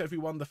to note,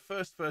 everyone, the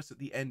first verse at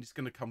the end is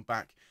going to come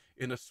back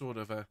in a sort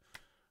of a,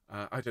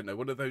 I don't know,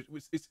 one of those,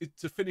 it's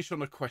to finish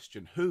on a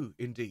question. Who,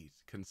 indeed,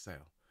 can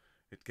sail?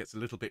 It gets a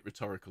little bit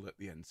rhetorical at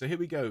the end. So here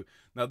we go.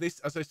 Now this,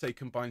 as I say,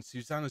 combines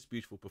Susanna's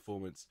beautiful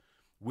performance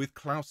with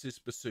Klaus's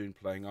bassoon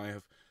playing. I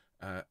have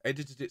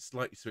edited it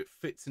slightly so it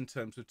fits in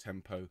terms of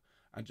tempo.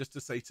 And just to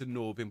say to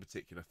Norb in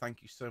particular,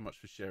 thank you so much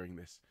for sharing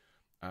this.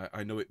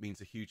 I know it means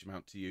a huge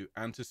amount to you.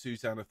 And to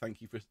Susanna, thank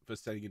you for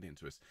sending it in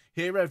to us.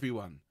 Here,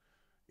 everyone,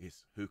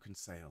 is Who Can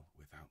Sail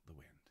Without the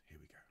Wind. Here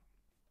we go.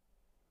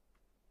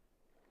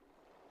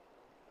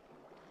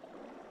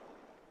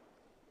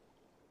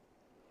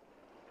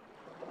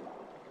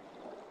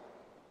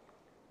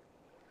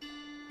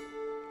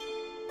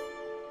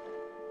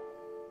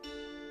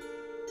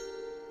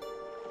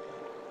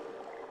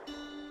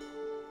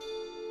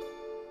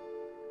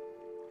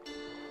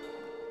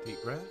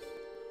 Deep breath.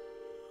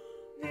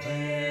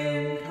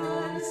 Vem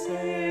kan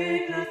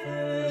segla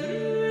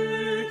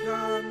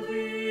förutan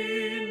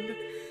vind?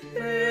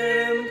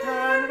 Vem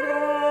kan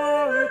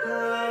rå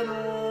utan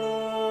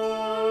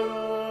årar?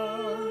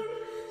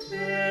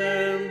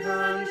 Vem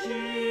kan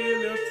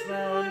skiljas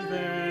från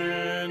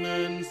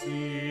vännen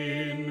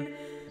sin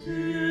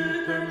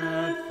utan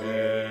att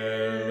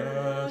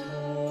fälla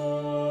tårar?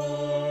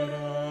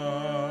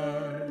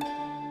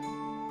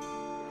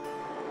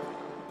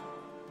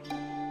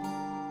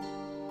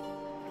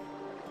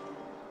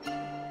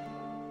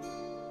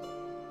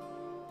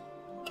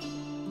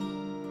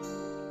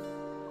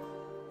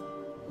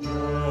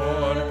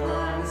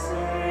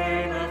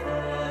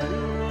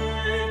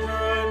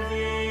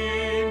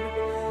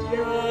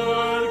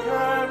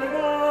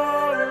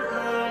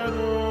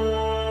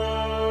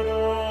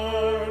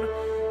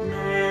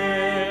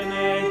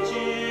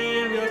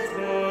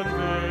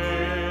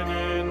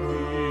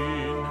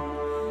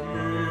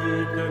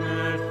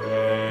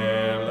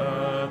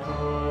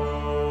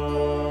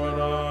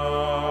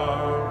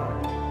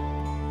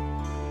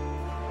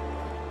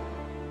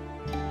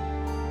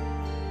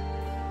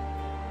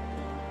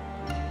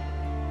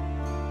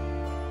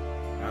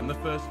 And the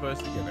first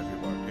verse again,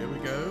 everyone. Here we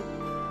go.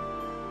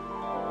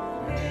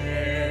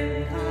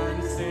 Vem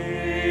kan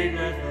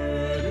segla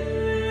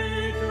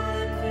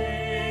förutan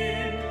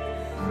vind?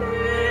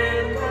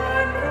 Vem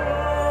kan rå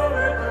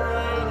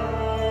utan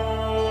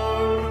årar?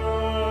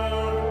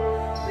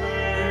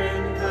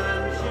 Vem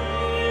kan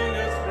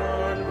skiljas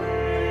från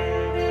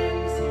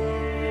vännen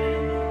sin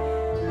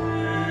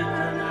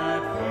utan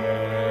att fälla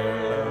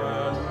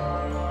tårar?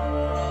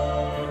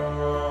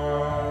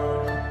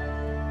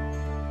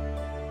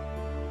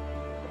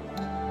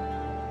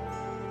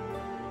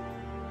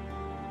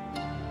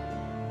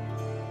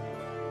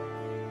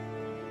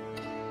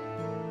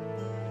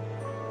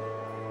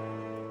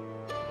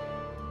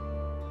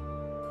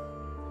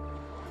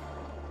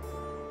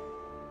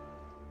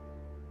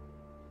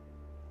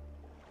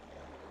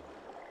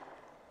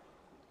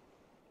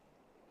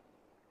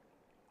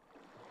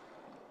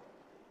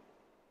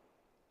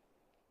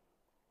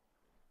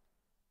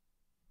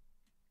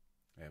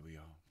 There we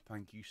are.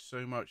 Thank you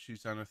so much,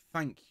 Susanna.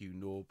 Thank you,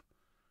 Norb.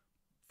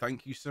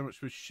 Thank you so much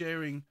for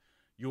sharing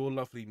your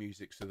lovely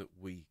music so that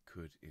we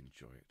could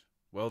enjoy it.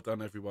 Well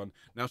done, everyone.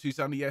 Now,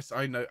 Susanna, yes,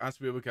 I know, as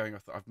we were going, I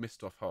thought I've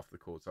missed off half the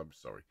chords. I'm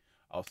sorry.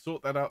 I'll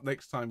sort that out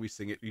next time we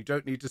sing it. You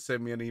don't need to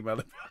send me an email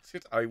about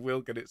it. I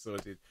will get it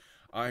sorted.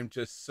 I'm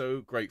just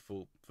so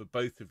grateful for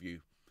both of you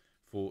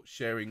for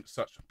sharing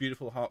such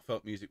beautiful,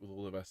 heartfelt music with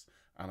all of us,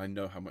 and I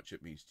know how much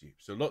it means to you.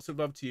 So lots of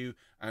love to you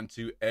and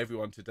to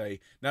everyone today.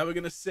 Now we're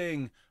going to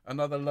sing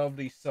another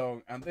lovely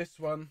song, and this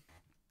one,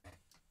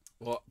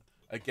 well,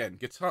 again,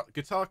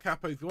 guitar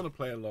capo, if you want to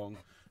play along,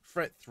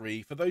 fret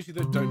 3. For those of you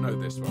that don't know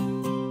this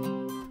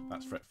one,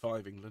 that's fret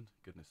 5, England.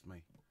 Goodness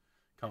me,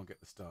 can't get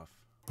the staff.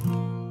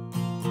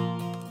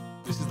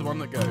 This is the one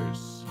that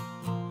goes,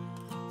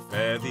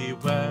 fare thee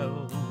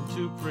well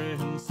to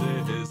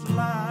Prince's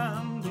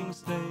landing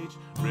stage,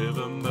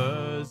 River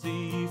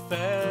Mersey,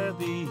 fare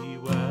thee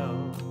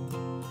well.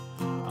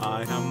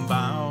 I am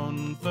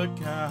bound for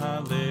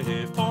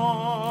California,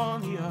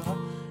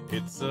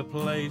 it's a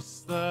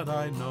place that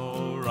I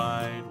know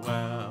right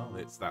well.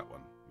 It's that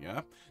one,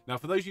 yeah? Now,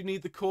 for those of you who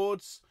need the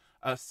chords,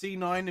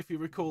 C9, if you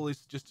recall,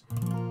 is just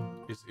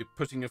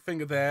putting your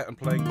finger there and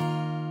playing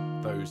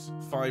those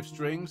 5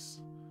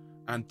 strings.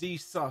 And D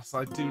sus,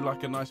 I do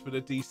like a nice bit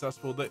of D sus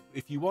for that.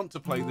 If you want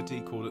to play the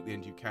D chord at the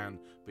end, you can,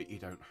 but you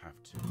don't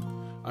have to.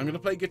 I'm going to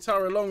play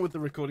guitar along with the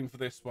recording for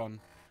this one.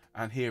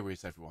 And here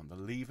is, everyone, the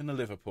Leaving of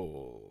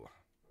Liverpool.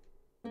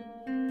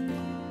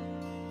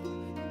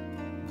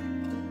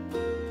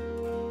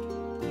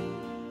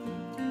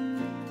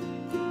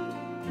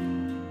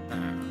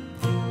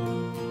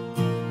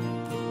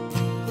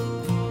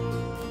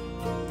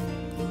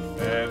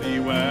 Fare thee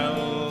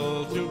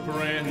well to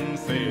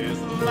Prince's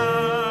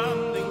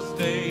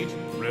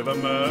River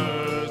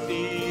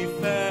Mersey,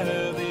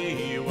 fare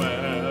thee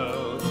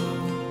well.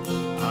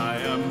 I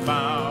am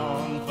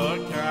bound for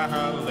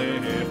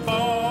California.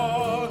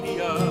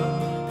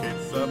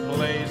 It's a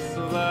place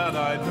that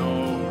I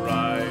know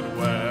right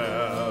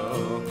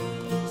well.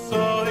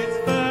 So it's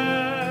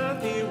fare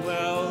thee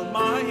well,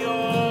 my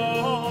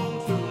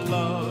own true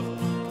love.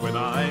 When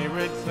I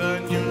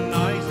return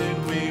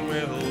united we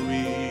will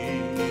be.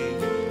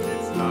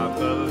 It's not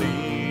the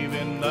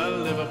leaving the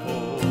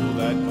Liverpool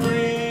that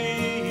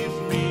grieves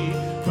me,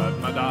 but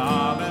my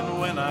darling,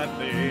 when I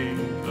think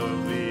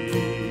of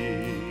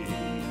thee.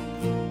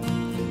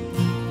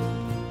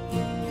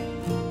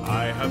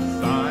 I have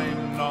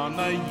signed on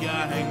a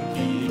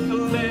Yankee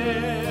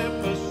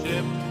clipper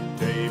ship,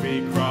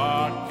 Davy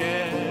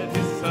Crockett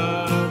is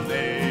her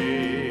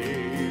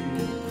name,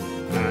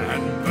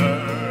 and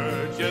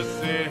Birch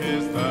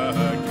is the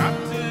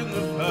captain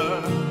of her,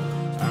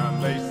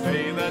 and they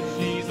say that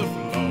she's a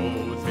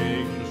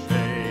floating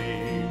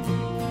shame.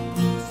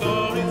 So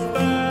it's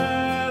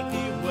fare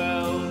thee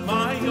well,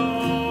 my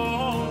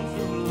own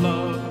true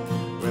love.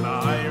 When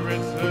I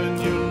return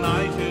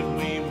united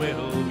we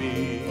will be.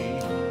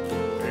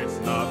 It's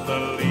not the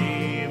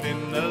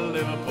leaving the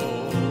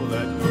Liverpool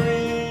that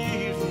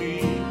grieves me,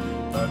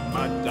 but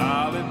my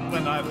darling,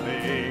 when I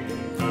think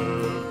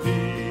of thee.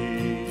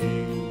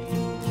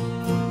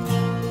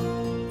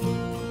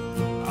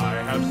 I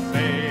have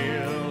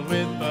sailed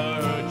with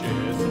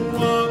Burgess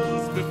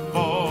once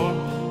before.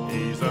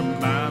 He's a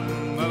man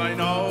that I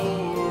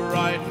know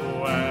right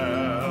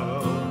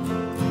well.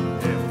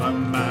 If a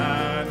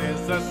man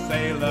is a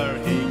sailor,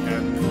 he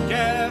can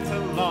get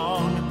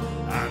along,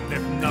 and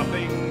if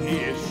nothing, he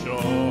is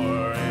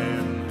sure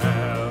in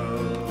hell.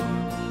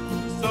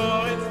 So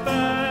it's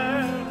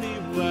fare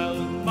thee well,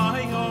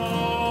 my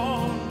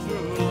own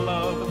true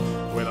love.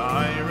 When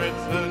I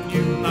return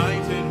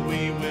united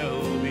we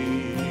will be.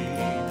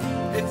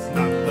 It's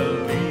not the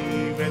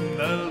leaving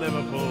the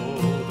Liverpool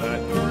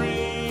that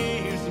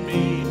grieves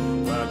me,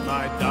 but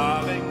my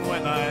darling,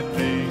 when I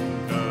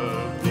think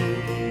of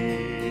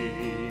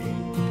thee.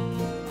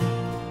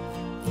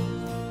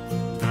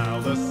 Now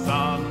the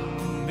sun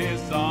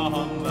is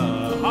on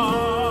the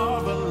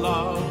harbour,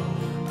 love,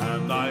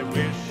 and I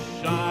wish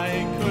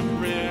I could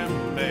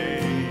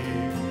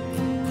remain,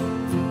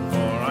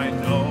 for I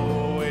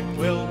know it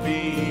will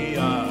be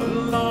a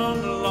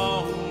long,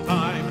 long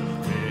time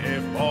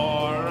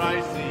before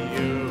I see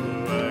you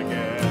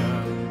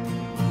again.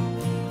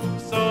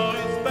 So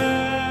it's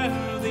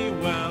fare thee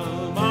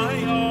well, my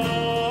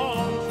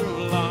own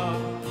true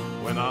love.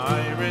 When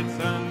I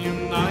return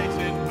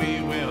united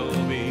we will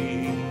be.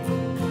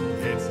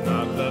 It's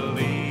not the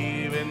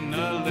leaving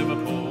the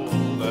Liverpool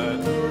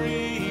that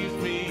grieves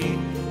me,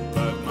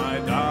 but my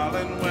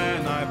darling,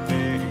 when I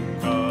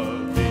think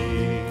of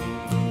thee.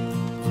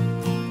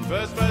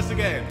 First verse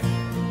again.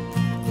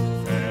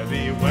 Fare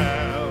thee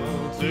well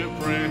to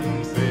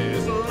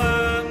Prince's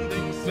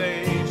Landing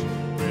Sage,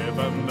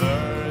 River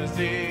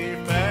Mersey,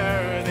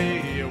 fare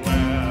thee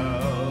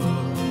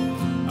well.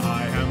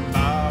 I am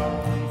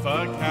bound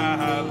for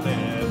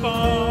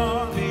California.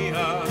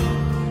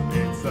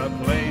 It's a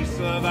place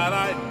that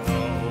I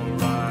know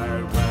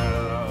right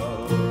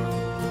well.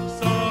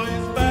 So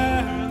it's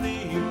fare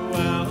thee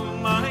well,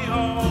 my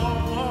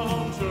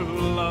own true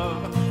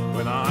love.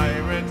 When I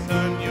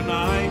return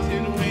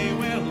united we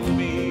will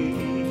be.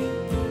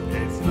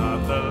 It's not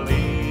the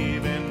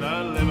leaving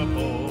the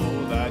Liverpool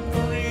that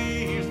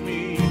grieves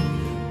me,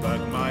 but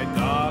my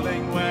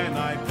darling, when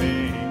I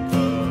think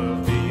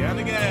of thee. And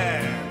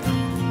again.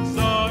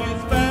 So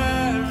it's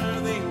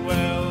fare thee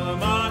well,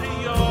 my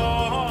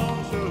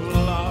own true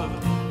love.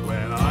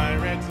 When I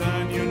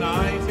return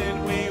united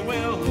we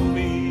will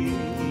be.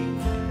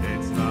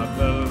 It's not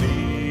the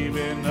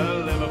leaving the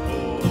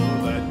Liverpool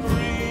that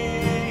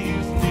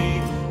grieves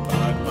me,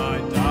 but my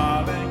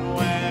darling,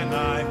 when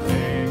I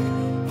think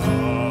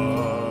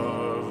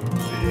of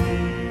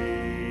thee.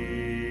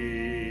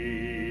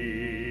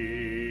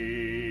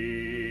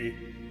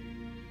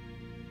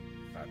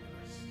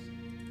 Fabulous.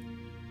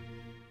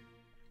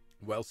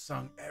 Well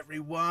sung,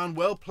 everyone.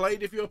 Well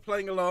played if you're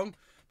playing along.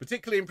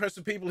 Particularly impressed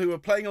with people who are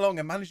playing along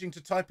and managing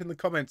to type in the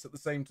comments at the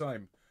same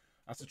time.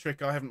 That's a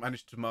trick I haven't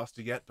managed to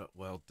master yet, but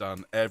well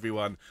done,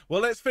 everyone. Well,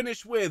 let's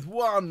finish with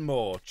one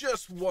more.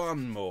 Just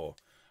one more.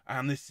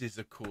 And this is,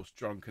 of course,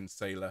 Drunken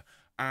Sailor.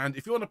 And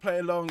if you want to play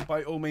along,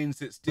 by all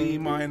means, it's D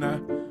minor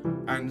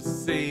and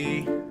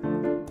C.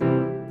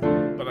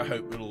 But I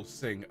hope we'll all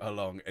sing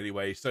along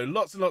anyway. So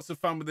lots and lots of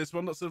fun with this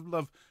one. Lots of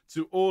love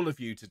to all of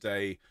you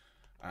today.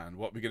 And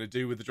what we're going to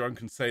do with the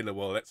Drunken Sailor,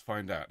 well, let's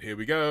find out. Here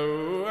we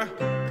go.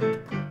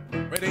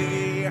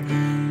 Ready?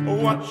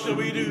 What shall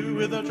we do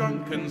with a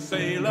drunken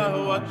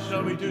sailor? What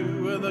shall we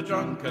do with a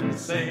drunken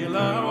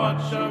sailor? What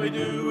shall we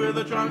do with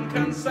a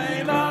drunken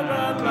sailor?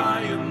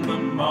 Early in the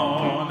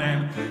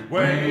morning,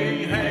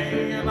 way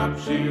hey, and up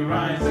she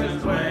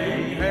rises.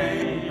 Way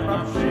hey, and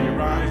up she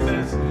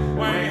rises.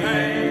 Way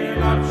hey,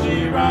 and up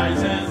she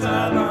rises.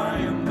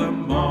 Early in the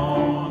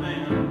morning.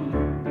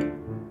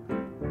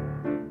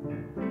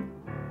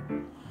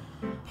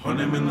 Put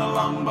him in the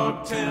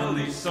longboat till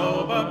he's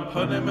sober.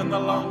 Put him in the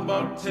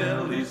longboat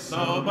till he's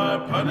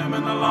sober. Put him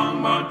in the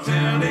longboat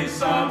till he's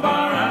sober.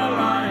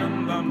 Early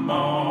in the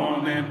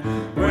morning,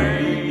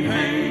 way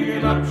hey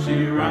and up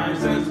she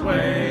rises.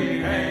 Way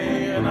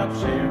hey and up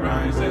she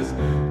rises.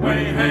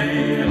 Way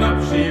hey and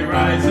up she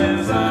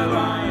rises.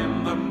 Early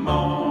in the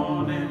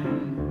morning.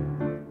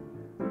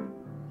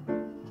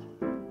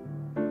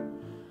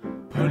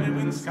 Put him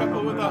in the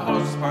scupper with a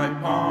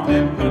hosepipe on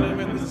him. Put him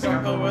in the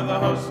scupper with a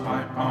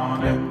hosepipe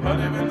on him. Put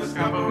him in the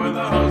scupper with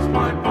a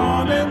hosepipe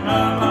on him.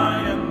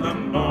 Early in the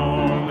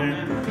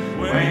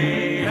morning.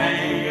 Way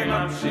hey and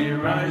up she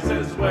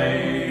rises.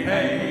 Way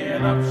hey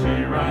and up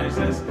she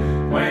rises.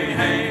 Way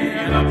hey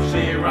and up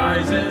she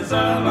rises.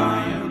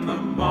 Early in the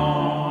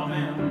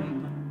morning.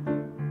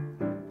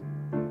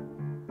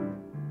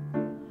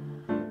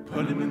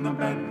 Put him in the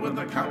bed with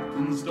the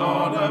captain's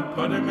daughter.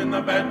 Put him in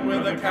the bed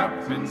with the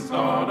captain's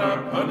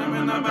daughter. Put him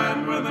in the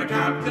bed with the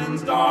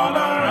captain's daughter.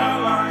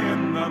 Early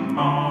in the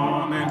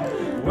morning.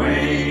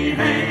 Way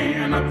hey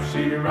and up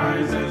she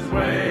rises.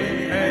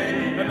 Way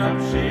hey and up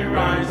she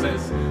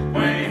rises.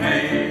 Way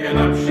hey and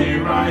up she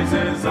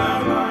rises.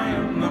 Early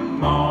in the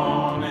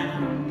morning.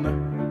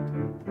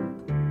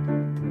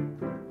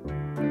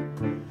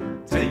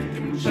 Take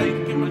him,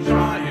 shake him, and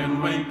try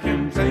and wake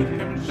him. Take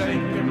him, shake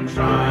him, and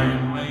try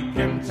and wake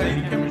him.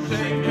 Take him,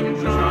 shake him,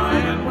 try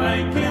and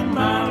wake him.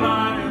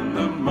 Early in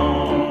the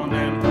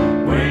morning.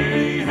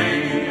 Way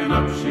hey and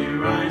up she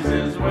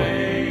rises.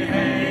 Way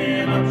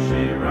hey and up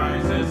she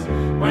rises.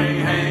 Way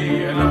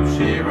hey and up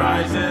she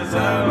rises.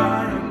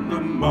 Early in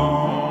the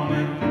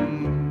morning.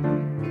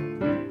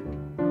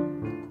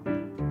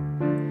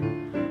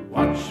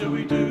 What shall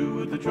we do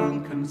with the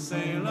drunken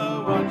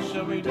sailor? What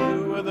shall we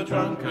do with the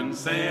drunken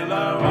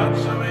sailor? What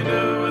shall we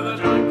do with the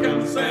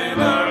drunken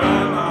sailor?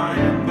 Early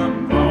in the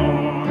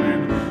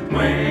morning.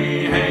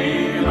 Way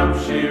hey and up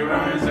she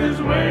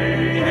rises.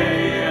 Way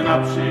hey and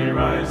up she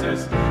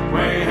rises.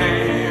 Way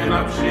hey and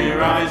up she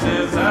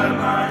rises.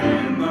 Early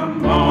in the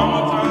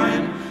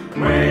morning.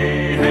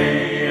 Way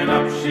hey and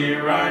up she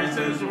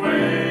rises.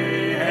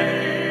 Way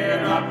hey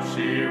and up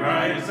she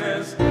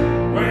rises.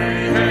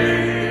 Way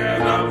hey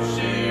and up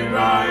she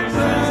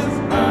rises.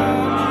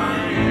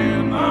 Early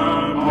in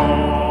the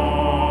morning.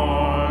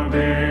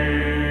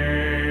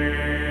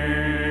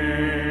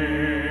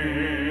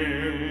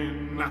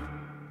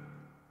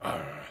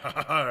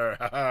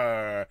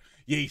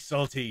 Ye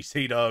salty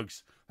sea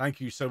dogs,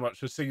 thank you so much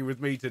for singing with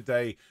me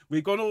today.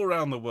 We've gone all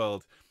around the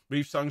world.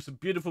 We've sung some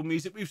beautiful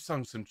music. We've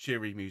sung some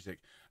cheery music.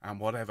 And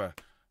whatever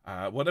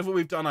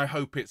we've done, I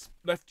hope it's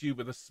left you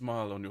with a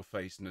smile on your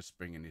face and a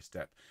spring in your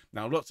step.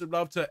 Now, lots of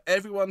love to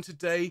everyone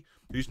today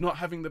who's not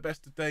having the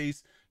best of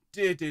days.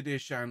 Dear, dear, dear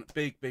Shan,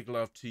 big, big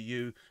love to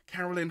you.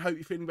 Carolyn, hope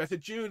you're feeling better.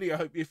 Julie, I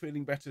hope you're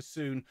feeling better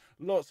soon.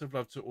 Lots of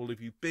love to all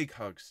of you. Big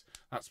hugs.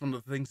 That's one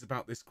of the things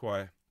about this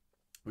choir.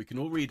 We can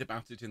all read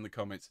about it in the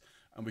comments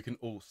and we can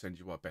all send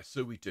you our best.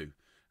 So we do.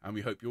 And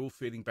we hope you're all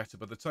feeling better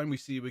by the time we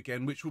see you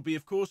again, which will be,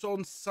 of course,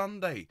 on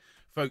Sunday.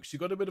 Folks, you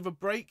got a bit of a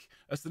break,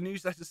 as the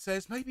newsletter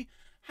says. Maybe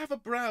have a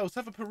browse,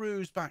 have a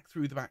peruse back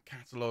through the back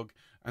catalogue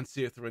and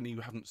see if there are any you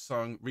haven't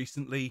sung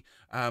recently.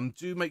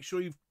 Do make sure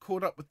you've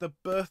caught up with the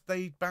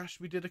birthday bash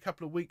we did a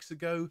couple of weeks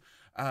ago.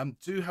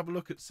 Do have a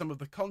look at some of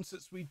the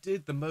concerts we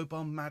did. The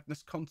Mobile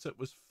Madness concert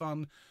was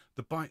fun.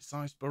 The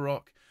Bite-Sized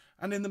Baroque.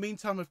 And in the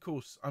meantime, of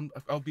course,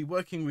 I'll be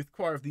working with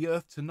Choir of the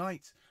Earth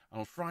tonight and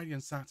on Friday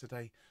and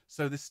Saturday.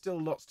 So there's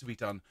still lots to be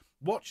done.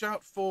 Watch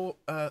out for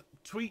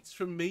tweets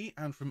from me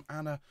and from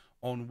Anna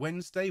on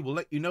Wednesday. We'll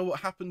let you know what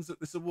happens at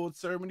this award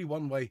ceremony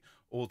one way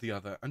or the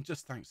other. And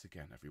just thanks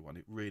again, everyone.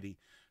 It really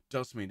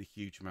does mean a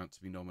huge amount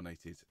to be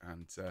nominated.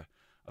 And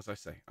as I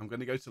say, I'm going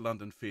to go to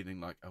London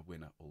feeling like a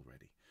winner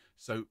already.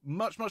 So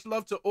much, much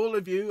love to all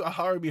of you.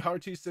 Ahari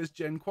Mihartu, says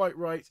Jen, quite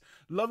right.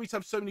 Lovely to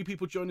have so many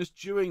people join us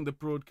during the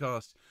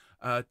broadcast.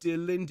 Dear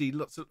Lindy,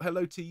 lots of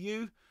hello to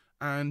you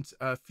and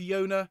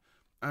Fiona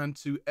and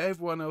to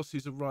everyone else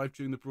who's arrived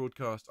during the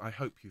broadcast. I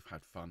hope you've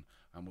had fun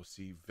and we'll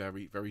see you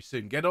very, very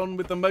soon. Get on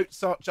with the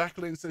Mozart,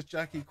 Jacqueline, says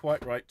Jackie,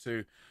 quite right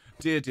too.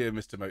 Dear, dear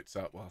Mr.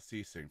 Mozart. Well, I'll see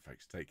you soon,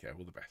 folks. Take care.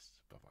 All the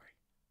best. Bye-bye.